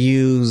 I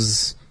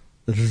use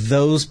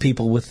those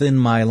people within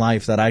my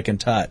life that I can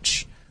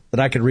touch, that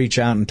I could reach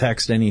out and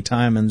text any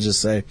time and just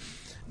say,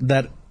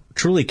 that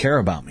truly care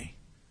about me.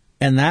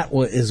 And that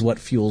is what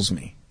fuels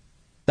me.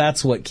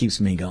 That's what keeps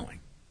me going.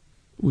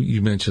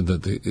 You mentioned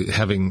that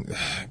having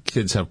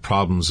kids have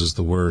problems is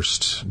the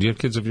worst. Do you have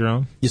kids of your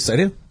own? Yes, I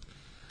do.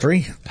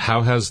 3.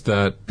 How has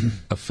that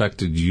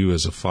affected you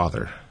as a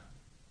father?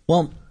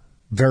 Well,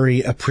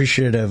 very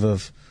appreciative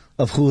of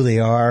who they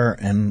are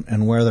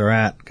and where they're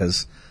at.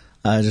 Because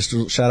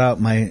just shout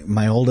out,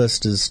 my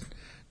oldest is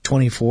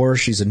 24.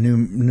 She's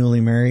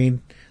newly married.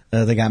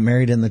 They got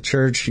married in the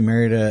church. She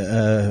married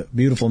a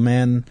beautiful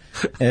man.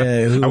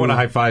 Who, I want to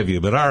high five you,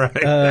 but all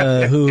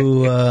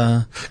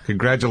right.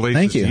 Congratulations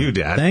thank you. To you,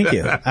 Dad. Thank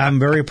you. I'm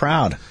very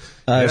proud.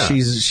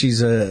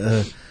 She's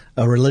a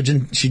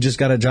religion. She just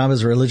got a job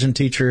as a religion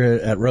teacher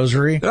at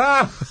Rosary.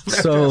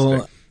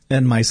 So,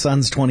 and my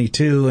son's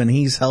 22 and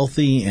he's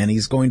healthy and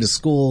he's going to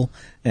school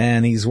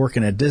and he's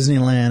working at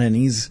Disneyland and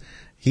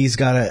he's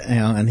got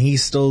and he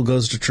still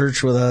goes to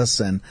church with us.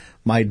 And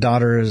my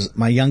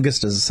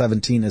youngest is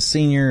 17, a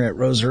senior at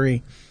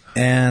Rosary.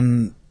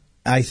 And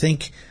I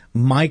think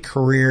my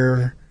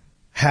career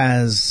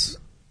has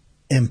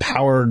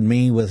empowered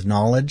me with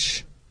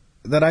knowledge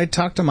that I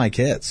talk to my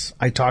kids.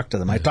 I talk to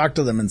them. I talk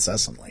to them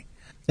incessantly.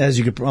 As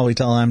you could probably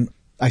tell,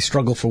 I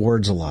struggle for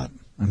words a lot.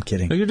 I'm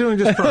kidding. No, you're doing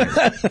just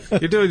fine.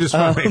 You're doing just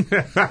fine.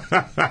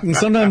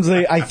 Sometimes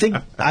I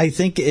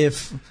think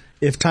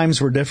if times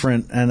were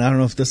different, and I don't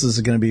know if this is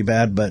going to be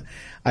bad, but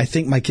I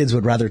think my kids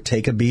would rather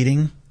take a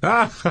beating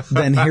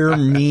than hear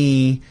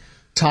me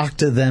talk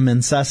to them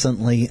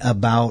incessantly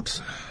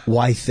about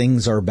why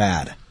things are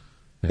bad.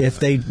 Yeah. If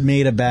they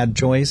made a bad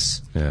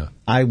choice,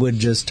 I would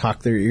just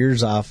talk their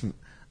ears off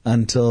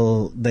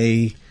until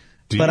they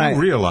Do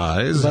you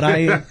realize? But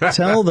I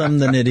tell them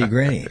the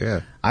nitty-gritty.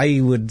 Yeah. I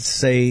would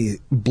say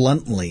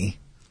bluntly,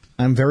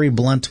 I'm very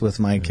blunt with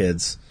my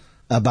kids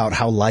about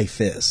how life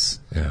is.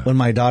 Yeah. When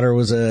my daughter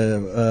was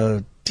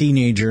a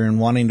teenager and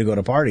wanting to go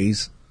to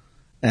parties,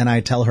 and I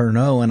tell her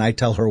no, and I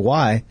tell her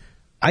why,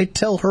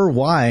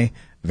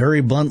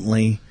 very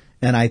bluntly,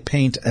 and I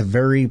paint a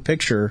very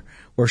picture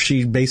where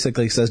she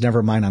basically says,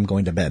 "Never mind, I'm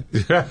going to bed."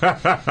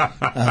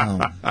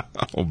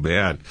 Oh,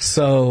 man.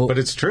 So, but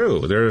it's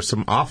true. There are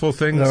some awful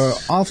things. There are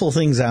awful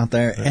things out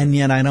there, and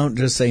yet I don't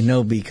just say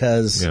no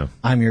because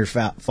I'm your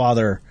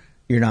father.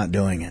 You're not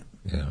doing it.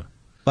 Yeah.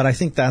 But I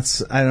think I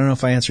don't know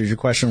if I answered your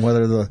question,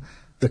 whether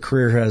the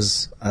career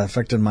has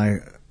affected my...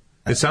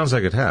 It sounds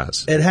like it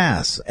has. It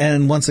has.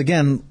 And once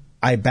again,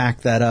 I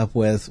back that up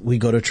with, we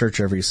go to church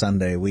every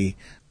Sunday.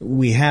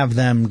 We have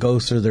them go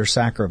through their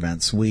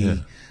sacraments.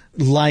 And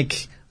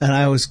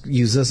I always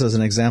use this as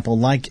an example,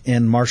 like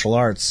in martial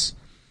arts,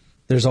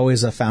 there's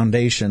always a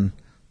foundation.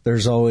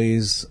 There's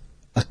always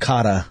a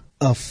kata,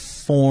 a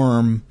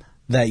form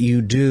that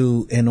you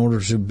do in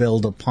order to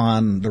build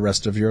upon the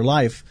rest of your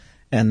life.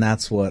 And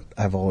that's what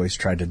I've always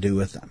tried to do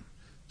with them.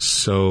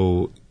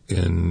 So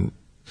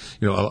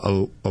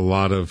a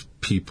lot of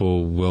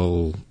people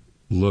will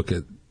look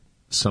at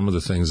some of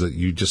the things that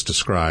you just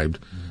described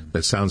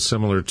that sound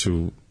similar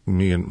to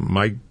me and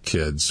my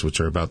kids, which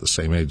are about the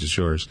same age as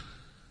yours.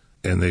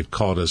 And they've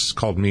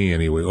called me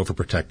anyway,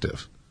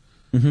 overprotective.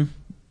 Mm-hmm.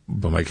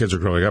 But my kids are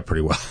growing up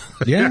pretty well.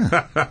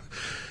 Yeah.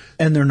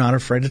 And they're not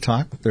afraid to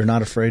talk. They're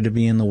not afraid to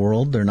be in the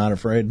world. They're not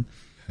afraid,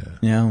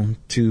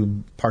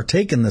 to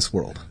partake in this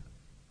world.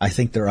 I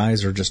think their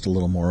eyes are just a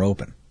little more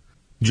open.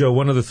 Joe,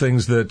 one of the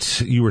things that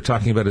you were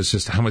talking about is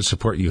just how much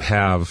support you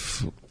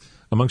have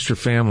amongst your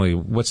family.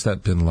 What's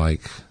that been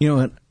like? You know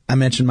what? I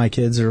mentioned my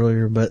kids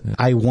earlier, but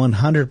I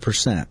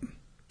 100%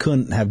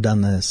 couldn't have done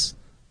this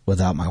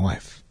without my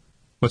wife.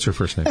 What's her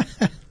first name?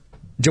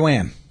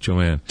 Joanne.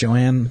 Joanne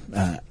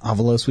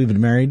Avalos. We've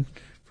been married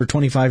for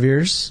 25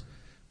 years.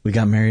 We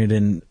got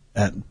married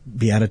at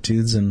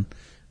Beatitudes in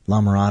La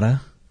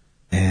Mirada,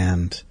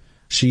 and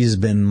she's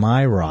been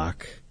my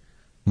rock,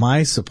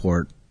 my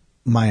support,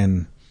 my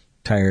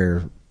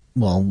entire,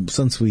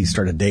 since we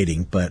started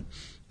dating, but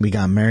we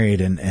got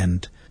married,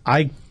 and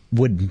I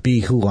wouldn't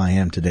be who I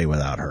am today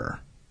without her.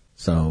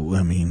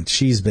 So,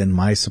 she's been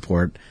my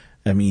support.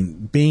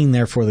 Being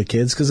there for the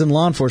kids, because in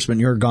law enforcement,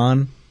 you're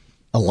gone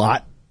a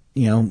lot,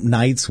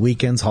 nights,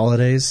 weekends,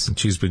 holidays. And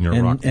she's been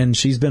your rock. And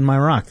she's been my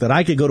rock, that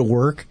I could go to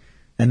work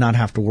and not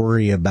have to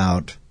worry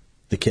about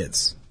the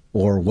kids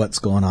or what's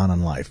going on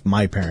in life,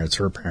 my parents,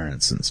 her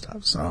parents, and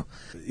stuff. So,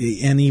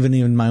 and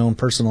even my own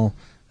personal,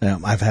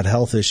 I've had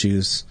health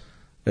issues.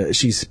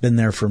 She's been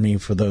there for me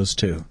for those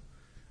too.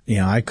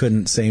 I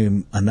couldn't say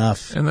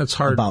enough and that's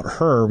hard about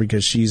her,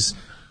 because she's,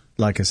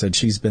 like I said,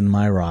 she's been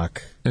my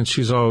rock. And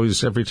she's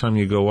always, every time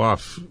you go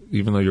off,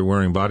 even though you're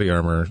wearing body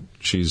armor,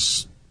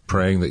 she's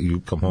praying that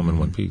you come home in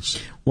one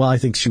piece. Well, I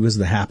think she was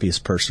the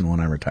happiest person when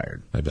I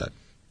retired. I bet.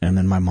 And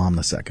then my mom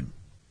the second.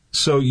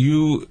 So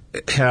you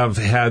have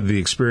had the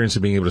experience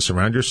of being able to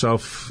surround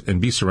yourself and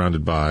be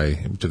surrounded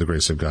by, to the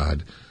grace of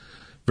God,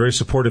 very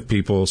supportive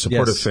people,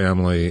 supportive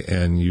family,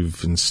 and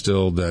you've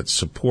instilled that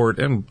support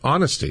and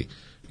honesty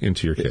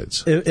into your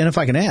kids. And if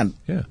I can add,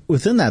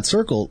 within that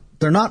circle,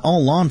 they're not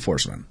all law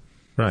enforcement.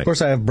 Right. Of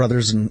course, I have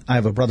brothers, and I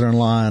have a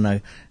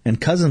brother-in-law and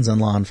cousins in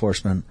law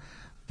enforcement,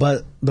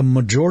 but the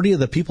majority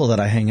of the people that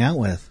I hang out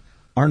with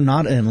are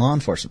not in law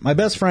enforcement. My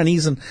best friend,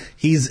 he's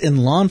in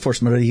law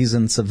enforcement, but he's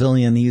in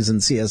civilian, he's in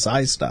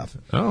CSI stuff.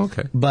 Oh,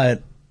 okay.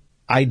 But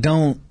I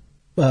don't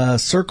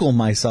circle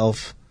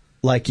myself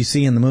like you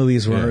see in the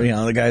movies where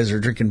the guys are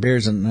drinking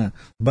beers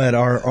but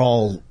are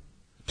all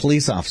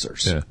police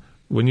officers. Yeah.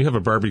 When you have a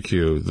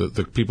barbecue,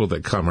 the people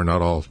that come are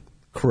not all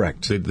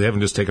correct. They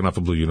haven't just taken off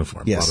a blue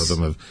uniform. Yes. A lot of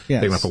them have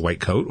taken off a white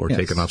coat or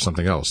taken off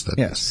something else.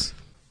 Yes.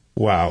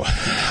 Wow.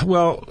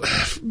 Well,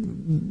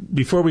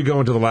 before we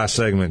go into the last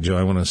segment, Joe,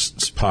 I want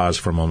to pause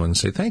for a moment and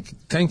say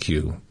thank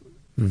you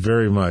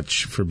very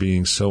much for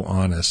being so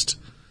honest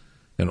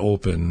and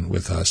open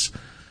with us.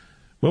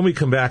 When we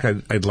come back,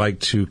 I'd like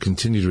to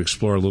continue to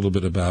explore a little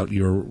bit about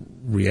your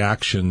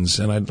reactions,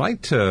 and I'd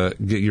like to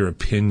get your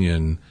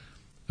opinion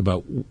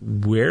about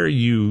where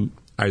you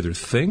either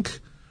think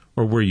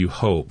or where you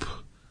hope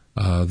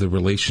the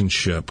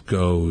relationship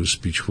goes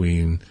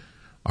between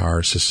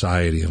our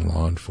society and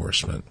law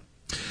enforcement.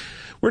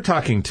 We're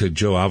talking to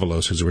Joe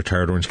Avalos, who's a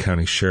retired Orange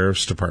County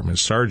Sheriff's Department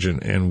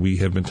sergeant, and we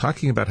have been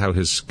talking about how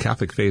his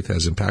Catholic faith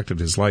has impacted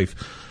his life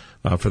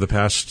for the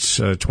past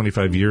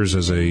 25 years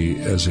as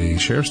a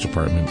Sheriff's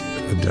Department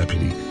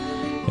deputy.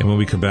 And when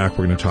we come back,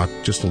 we're going to talk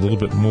just a little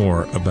bit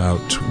more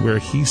about where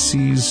he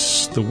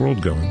sees the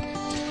world going.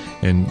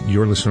 And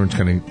you're listening to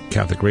Orange County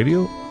Catholic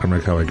Radio. I'm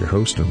Rick Howard, your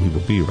host, and we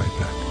will be right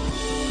back.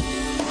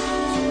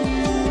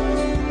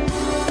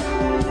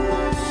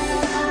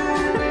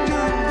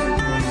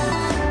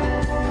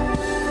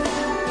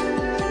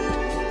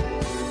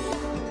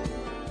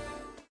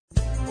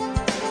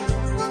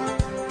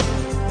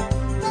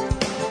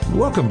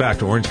 Welcome back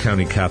to Orange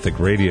County Catholic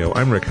Radio.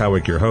 I'm Rick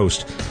Howick, your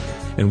host.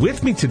 And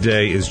with me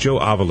today is Joe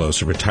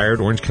Avalos, a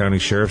retired Orange County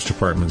Sheriff's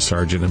Department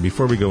Sergeant. And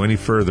before we go any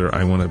further,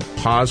 I want to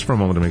pause for a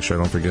moment to make sure I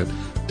don't forget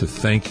to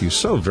thank you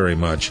so very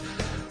much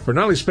for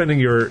not only spending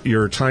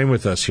your time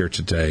with us here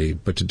today,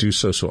 but to do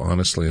so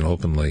honestly and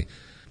openly.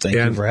 Thank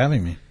you for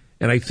having me.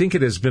 And I think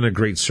it has been a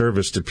great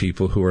service to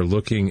people who are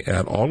looking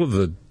at all of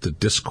the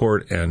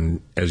discord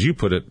and, as you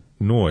put it,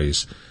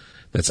 noise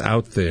that's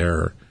out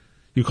there.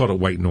 You called it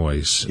white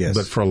noise. Yes.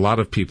 But for a lot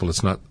of people,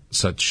 it's not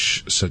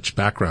such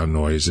background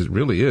noise. It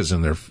really is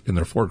in their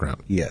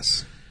foreground.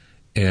 Yes.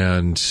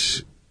 And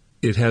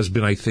it has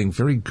been, I think,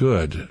 very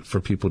good for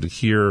people to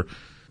hear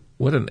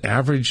what an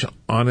average,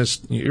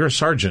 honest, you're a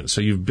sergeant, so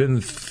you've been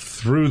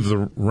through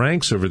the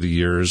ranks over the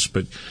years,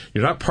 but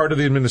you're not part of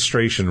the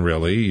administration,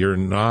 really. You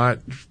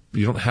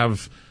don't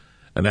have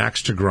an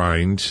axe to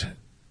grind.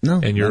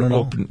 No, and you're not at all.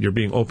 open, you're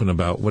being open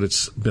about what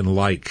it's been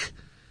like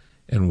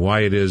and why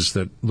it is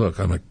that, look,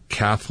 I'm a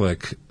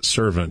Catholic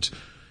servant,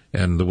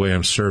 and the way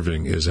I'm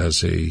serving is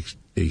as a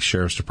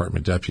Sheriff's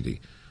Department deputy,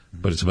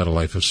 but it's about a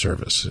life of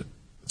service.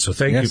 So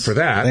thank you for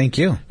that. Thank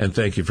you. And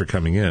thank you for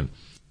coming in.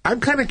 I'm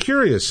kind of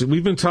curious.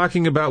 We've been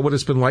talking about what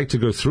it's been like to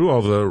go through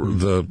all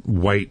the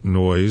white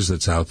noise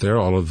that's out there,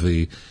 all of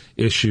the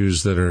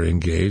issues that are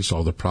engaged,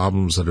 all the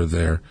problems that are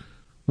there.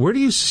 Where do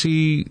you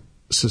see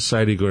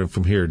society going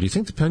from here? Do you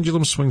think the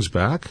pendulum swings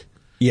back?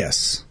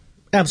 Yes,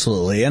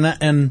 absolutely.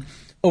 And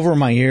over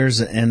my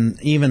years,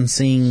 and even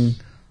seeing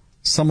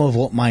some of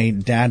what my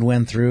dad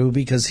went through,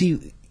 because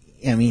he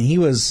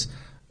was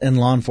in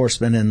law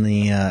enforcement in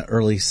the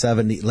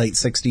late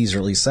 60s,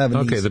 early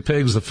 70s. Okay, the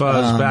pigs, the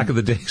fuzz, back in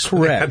the days.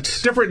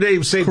 Correct. Different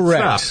names, same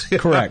stuff.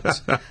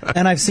 Correct.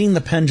 And I've seen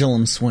the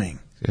pendulum swing.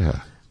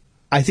 Yeah.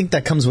 I think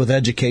that comes with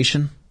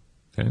education.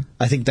 Okay.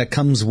 I think that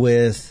comes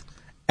with,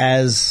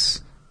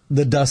 as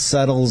the dust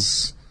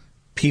settles,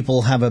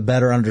 people have a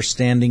better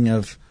understanding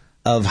of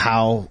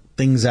how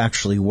things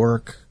actually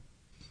work.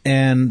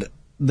 And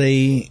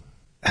they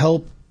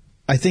help,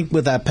 I think,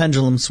 with that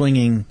pendulum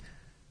swinging.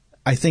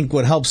 I think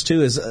what helps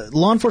too is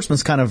law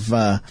enforcement's kind of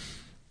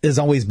has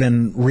always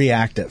been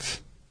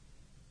reactive.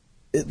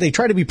 They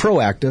try to be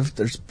proactive.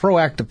 There's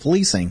proactive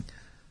policing,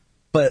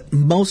 but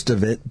most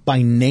of it,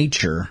 by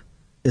nature,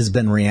 has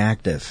been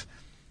reactive.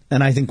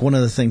 And I think one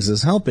of the things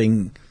that's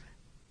helping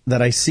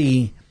that I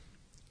see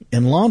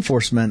in law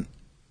enforcement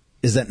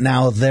is that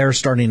now they're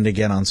starting to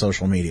get on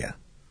social media.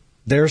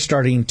 They're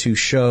starting to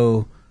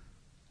show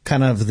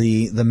kind of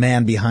the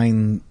man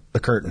behind the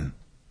curtain.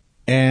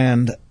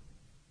 And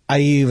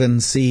I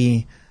even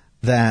see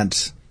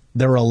that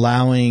they're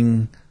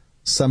allowing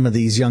some of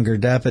these younger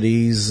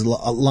deputies,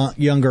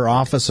 younger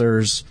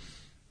officers,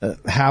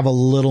 have a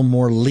little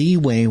more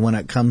leeway when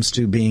it comes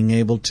to being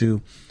able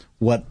to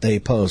what they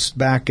post.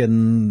 Back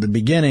in the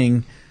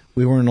beginning,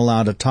 we weren't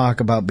allowed to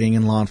talk about being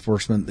in law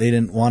enforcement. They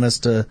didn't want us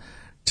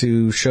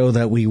to show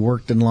that we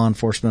worked in law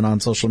enforcement on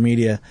social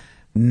media.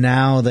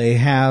 Now they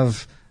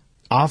have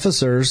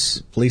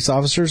officers, police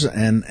officers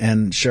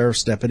and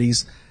sheriff's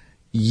deputies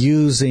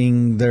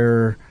using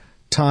their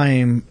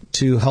time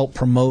to help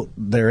promote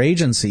their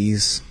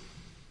agencies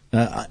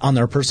on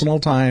their personal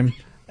time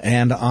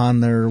and on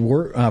their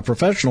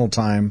professional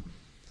time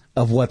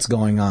of what's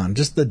going on,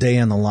 just the day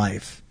in the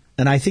life.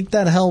 And I think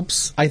that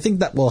helps. I think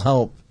that will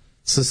help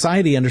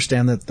society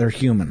understand that they're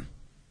human.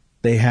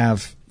 They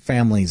have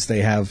families,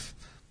 they have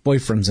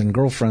boyfriends and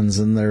girlfriends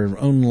and their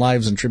own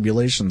lives and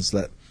tribulations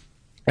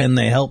and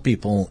they help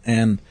people,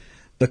 and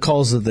the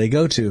calls that they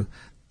go to.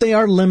 They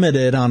are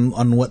limited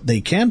on what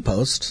they can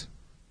post.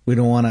 We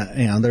don't want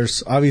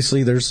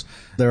to,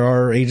 there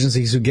are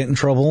agencies who get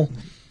in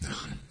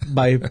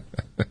by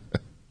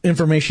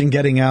information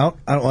getting out.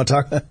 I don't want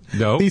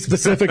to be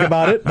specific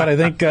about it, but I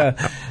think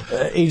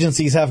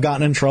agencies have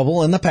gotten in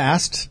trouble in the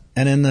past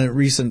and in the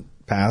recent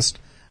past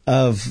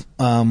of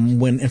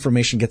when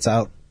information gets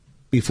out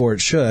before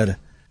it should.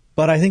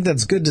 But I think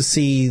that's good to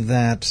see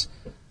that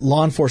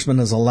law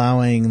enforcement is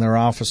allowing their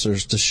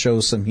officers to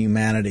show some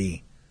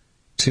humanity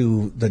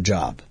to the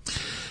job.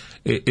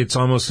 It's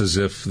almost as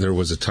if there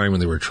was a time when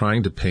they were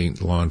trying to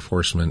paint law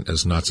enforcement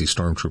as Nazi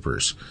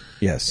stormtroopers.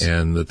 Yes.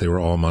 And that they were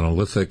all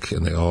monolithic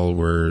and they all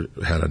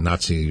had a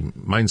Nazi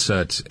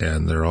mindset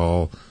and they're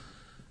all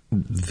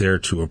there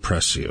to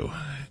oppress you.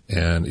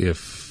 And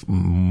if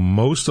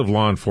most of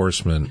law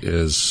enforcement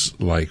is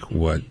like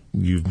what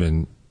you've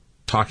been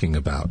talking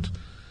about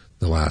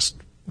the last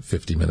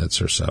 50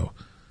 minutes or so,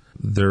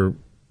 they're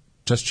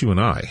just you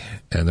and I,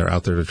 and they're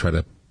out there to try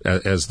to,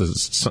 as the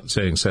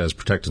saying says,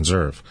 protect and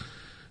serve.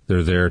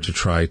 They're there to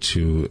try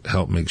to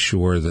help make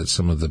sure that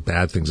some of the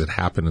bad things that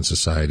happen in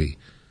society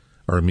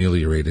are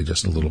ameliorated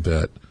just a little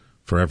bit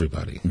for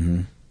everybody.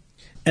 Mm-hmm.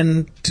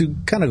 And to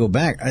kind of go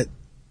back,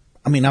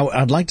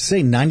 I'd like to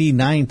say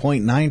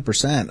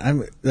 99.9%.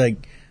 I'm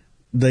like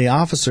the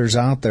officers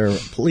out there,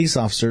 police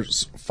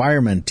officers,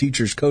 firemen,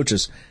 teachers,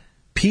 coaches,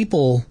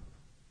 people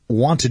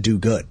want to do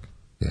good.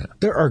 Yeah.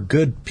 There are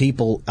good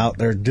people out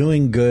there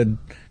doing good,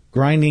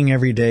 grinding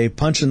every day,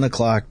 punching the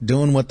clock,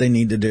 doing what they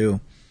need to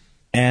do.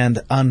 And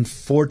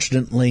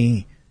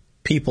unfortunately,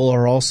 people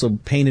are also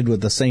painted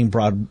with the same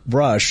broad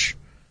brush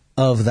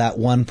of that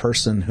one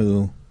person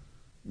who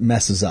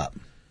messes up.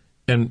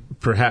 And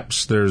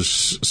perhaps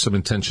there's some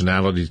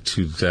intentionality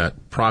to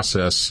that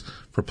process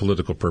for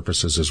political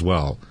purposes as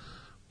well,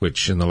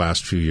 which in the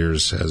last few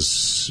years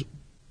has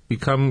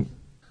become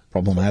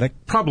Problematic.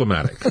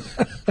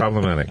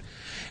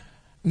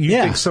 You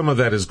think some of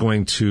that is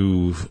going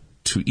to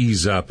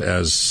ease up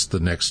as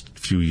the next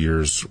few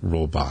years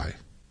roll by?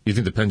 You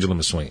think the pendulum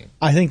is swinging?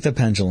 I think the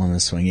pendulum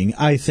is swinging.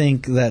 I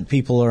think that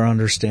people are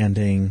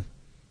understanding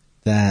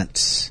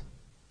that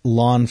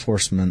law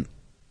enforcement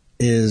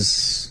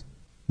is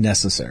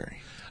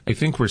necessary. I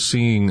think we're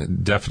seeing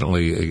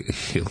definitely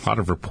a lot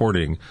of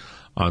reporting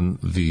on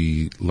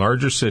the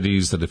larger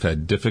cities that have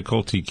had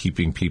difficulty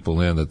keeping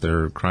people in, that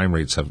their crime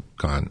rates have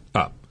gone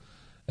up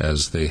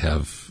as they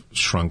have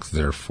shrunk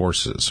their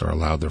forces or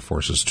allowed their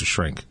forces to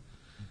shrink.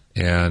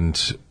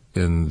 And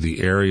in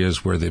the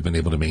areas where they've been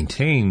able to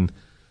maintain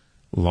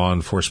law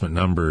enforcement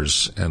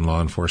numbers and law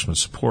enforcement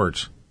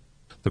support,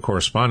 the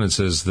correspondence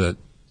is that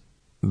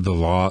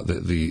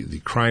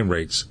the crime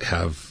rates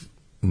have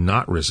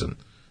not risen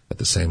at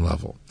the same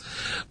level.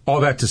 All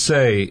that to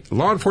say,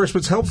 law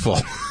enforcement's helpful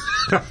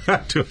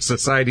to a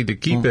society to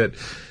keep it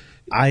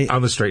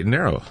on the straight and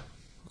narrow.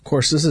 Of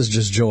course, this is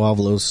just Joe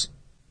Avalos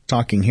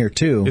talking here,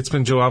 too. It's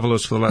been Joe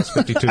Avalos for the last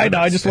 52 minutes. I know.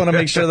 I just want to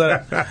make sure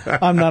that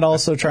I'm not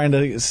also trying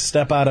to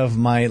step out of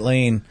my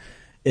lane.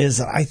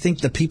 I think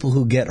the people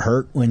who get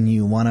hurt when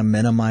you want to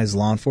minimize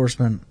law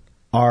enforcement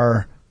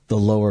are the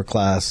lower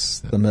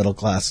class, the middle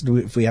class.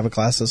 If we have a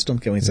class system,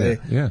 can we say?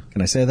 Yeah.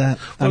 Can I say that?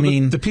 Well, I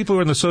mean, the people who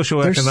are in the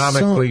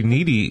socioeconomically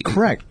needy.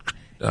 Correct.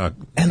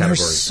 And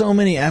there's so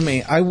many. I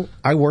mean,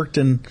 I worked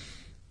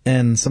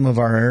in some of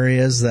our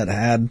areas that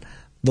had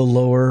the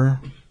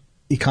lower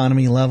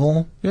economy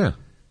level. Yeah.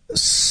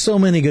 So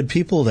many good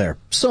people there.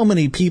 So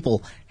many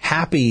people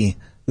happy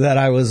that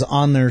I was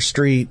on their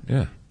street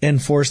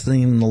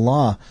enforcing the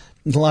law.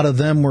 A lot of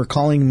them were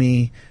calling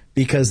me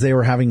because they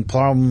were having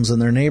problems in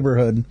their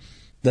neighborhood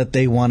that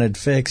they wanted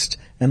fixed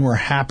and were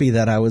happy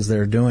that I was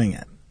there doing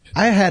it.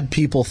 I had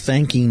people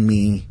thanking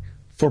me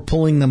for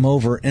pulling them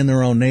over in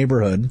their own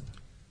neighborhood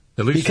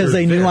because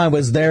they knew I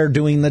was there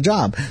doing the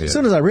job. Yeah. As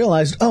soon as I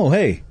realized, oh,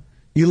 hey,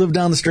 you live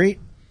down the street?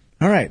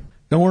 All right.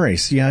 Don't worry.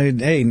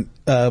 Hey,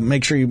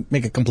 make sure you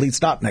make a complete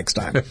stop next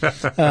time.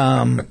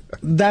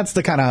 That's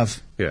the kind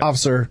of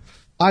officer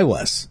I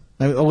was.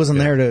 I wasn't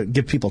there to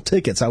give people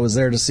tickets. I was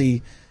there to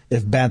see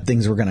if bad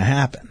things were going to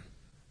happen.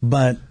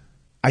 But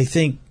I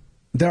think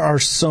there are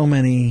so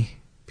many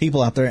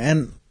people out there,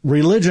 and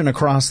religion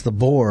across the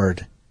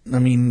board. I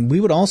mean,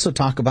 we would also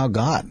talk about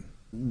God.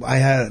 I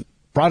had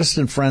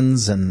Protestant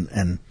friends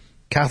and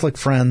Catholic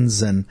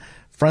friends and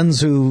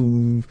friends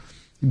who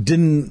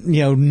didn't,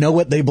 know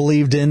what they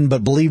believed in,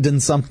 but believed in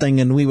something,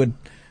 and we would,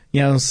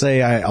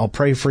 say, I'll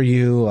pray for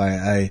you.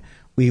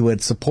 We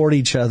would support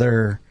each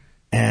other,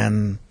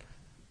 and,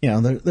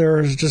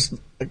 there's just,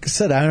 like I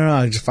said, I don't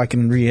know if I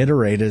can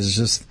reiterate, it's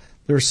just,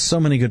 there's so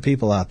many good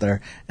people out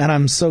there, and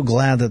I'm so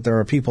glad that there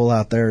are people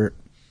out there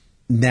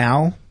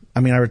now.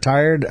 I mean, I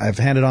retired, I've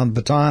handed on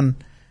the baton,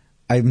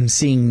 I'm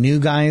seeing new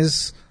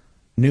guys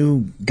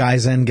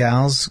and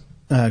gals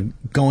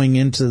going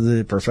into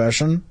the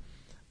profession,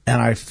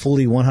 and I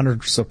fully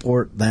 100%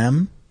 support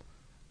them.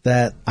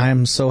 That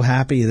I'm so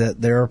happy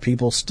that there are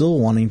people still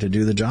wanting to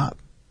do the job.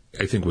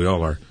 I think we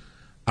all are.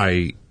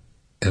 I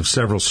have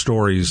several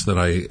stories that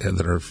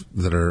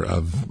are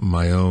of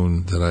my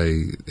own that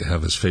I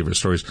have as favorite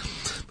stories.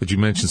 But you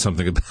mentioned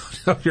something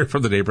about you're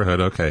from the neighborhood.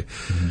 Okay,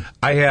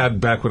 I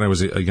had back when I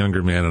was a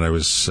younger man, and I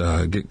was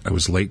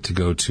late to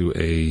go to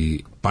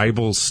a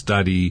Bible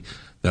study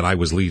that I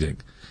was leading.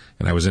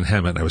 And I was in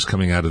Hemet. I was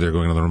coming out of there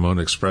going on the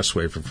Ramona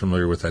Expressway, if you're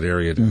familiar with that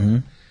area.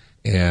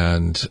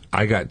 And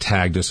I got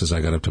tagged just as I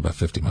got up to about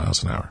 50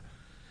 miles an hour.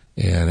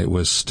 And it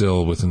was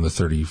still within the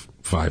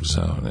 35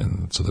 zone.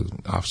 And so the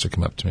officer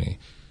came up to me,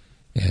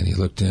 and he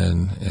looked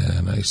in,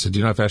 and I said, do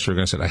you know how fast you're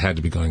going? I said, I had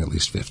to be going at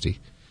least 50.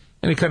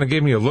 And he kind of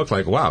gave me a look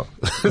like, wow.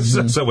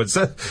 So it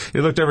said,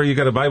 he looked over, you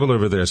got a Bible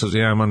over there. I said,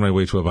 yeah, I'm on my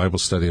way to a Bible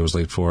study I was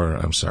late for.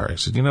 I'm sorry. I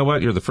said, you know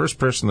what? You're the first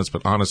person that's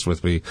been honest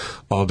with me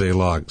all day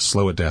long.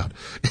 Slow it down.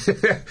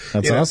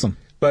 That's awesome.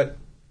 But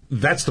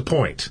that's the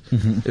point,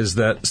 is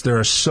that there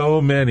are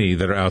so many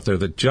that are out there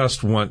that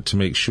just want to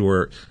make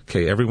sure,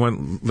 okay,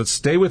 everyone, let's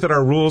stay within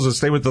our rules and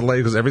stay with the lane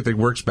because everything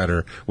works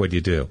better when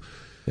you do.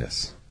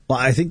 Yes. Well,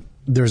 I think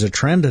there's a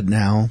trend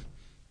now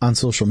on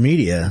social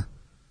media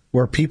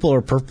where people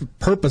are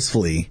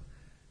purposefully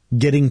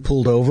getting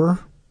pulled over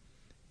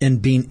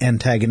and being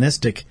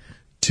antagonistic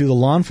to the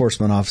law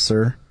enforcement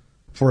officer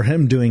for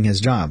him doing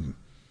his job.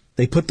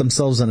 They put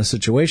themselves in a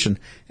situation,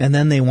 and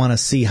then they want to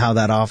see how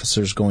that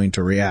officer is going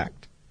to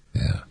react.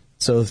 Yeah.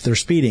 So if they're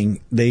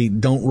speeding, they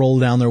don't roll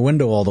down their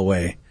window all the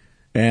way,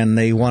 and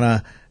they want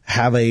to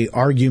have a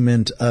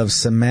argument of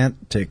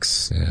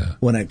semantics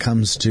when it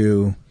comes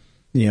to,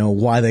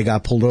 why they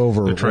got pulled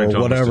over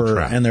or whatever,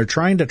 and they're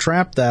trying to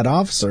trap that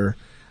officer.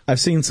 I've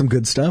seen some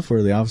good stuff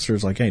where the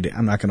officer's like, hey,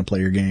 I'm not going to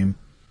play your game.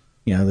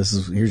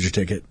 here's your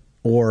ticket,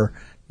 or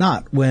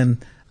not. When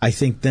I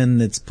think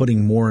then it's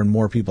putting more and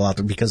more people out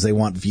there because they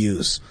want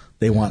views,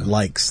 they want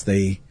likes,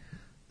 they're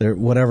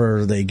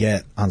whatever they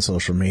get on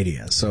social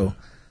media. So,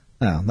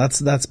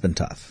 that's been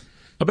tough.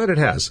 I bet it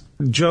has.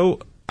 Joe,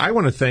 I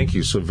want to thank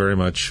you so very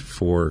much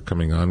for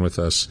coming on with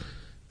us.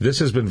 This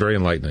has been very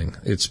enlightening.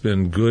 It's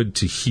been good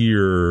to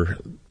hear.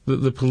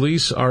 The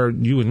police are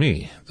you and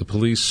me. The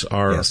police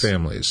are our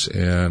families.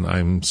 And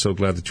I'm so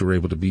glad that you were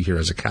able to be here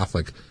as a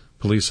Catholic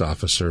police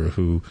officer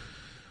who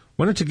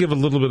wanted to give a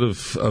little bit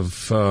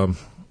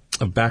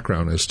of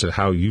background as to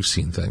how you've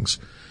seen things.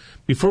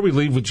 Before we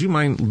leave, would you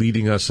mind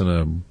leading us in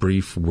a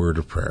brief word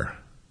of prayer?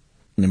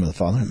 In the name of the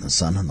Father, and the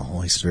Son, and the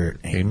Holy Spirit.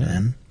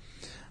 Amen.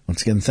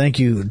 Once again, thank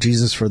you,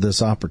 Jesus, for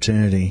this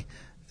opportunity.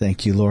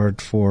 Thank you,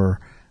 Lord, for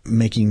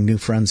making new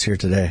friends here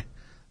today,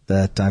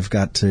 that I've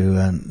got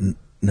to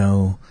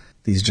know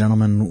these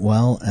gentlemen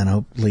well and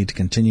hopefully to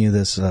continue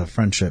this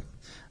friendship.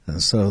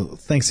 So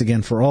thanks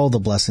again for all the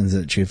blessings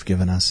that you've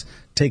given us.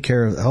 Take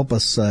care. Help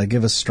us,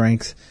 give us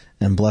strength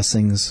and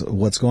blessings,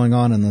 what's going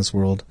on in this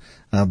world.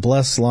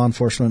 Bless law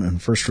enforcement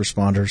and first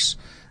responders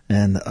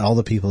and all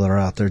the people that are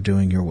out there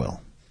doing your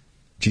will.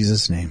 In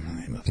Jesus' name, in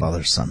the name of the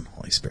Father, Son,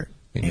 Holy Spirit.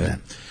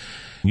 Amen.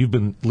 You've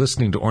been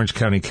listening to Orange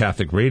County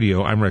Catholic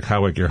Radio. I'm Rick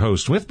Howick, your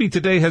host. With me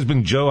today has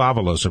been Joe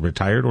Avalos, a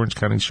retired Orange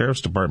County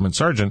Sheriff's Department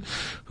sergeant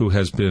who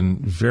has been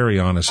very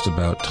honest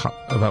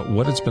about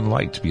what it's been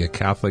like to be a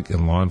Catholic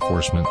in law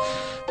enforcement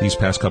these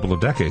past couple of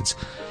decades.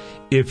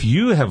 If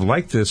you have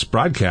liked this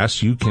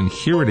broadcast, you can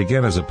hear it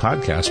again as a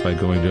podcast by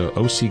going to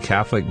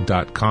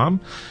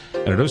occatholic.com.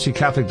 And at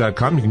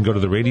occatholic.com, you can go to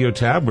the radio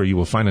tab where you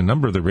will find a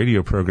number of the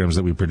radio programs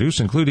that we produce,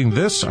 including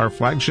this, our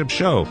flagship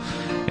show.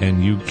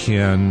 And you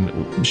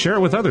can share it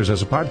with others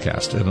as a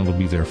podcast, and it'll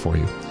be there for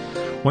you.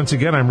 Once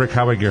again, I'm Rick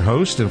Howick, your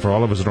host, and for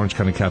all of us at Orange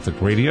County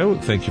Catholic Radio,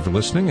 thank you for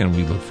listening, and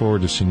we look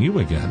forward to seeing you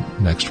again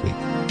next week.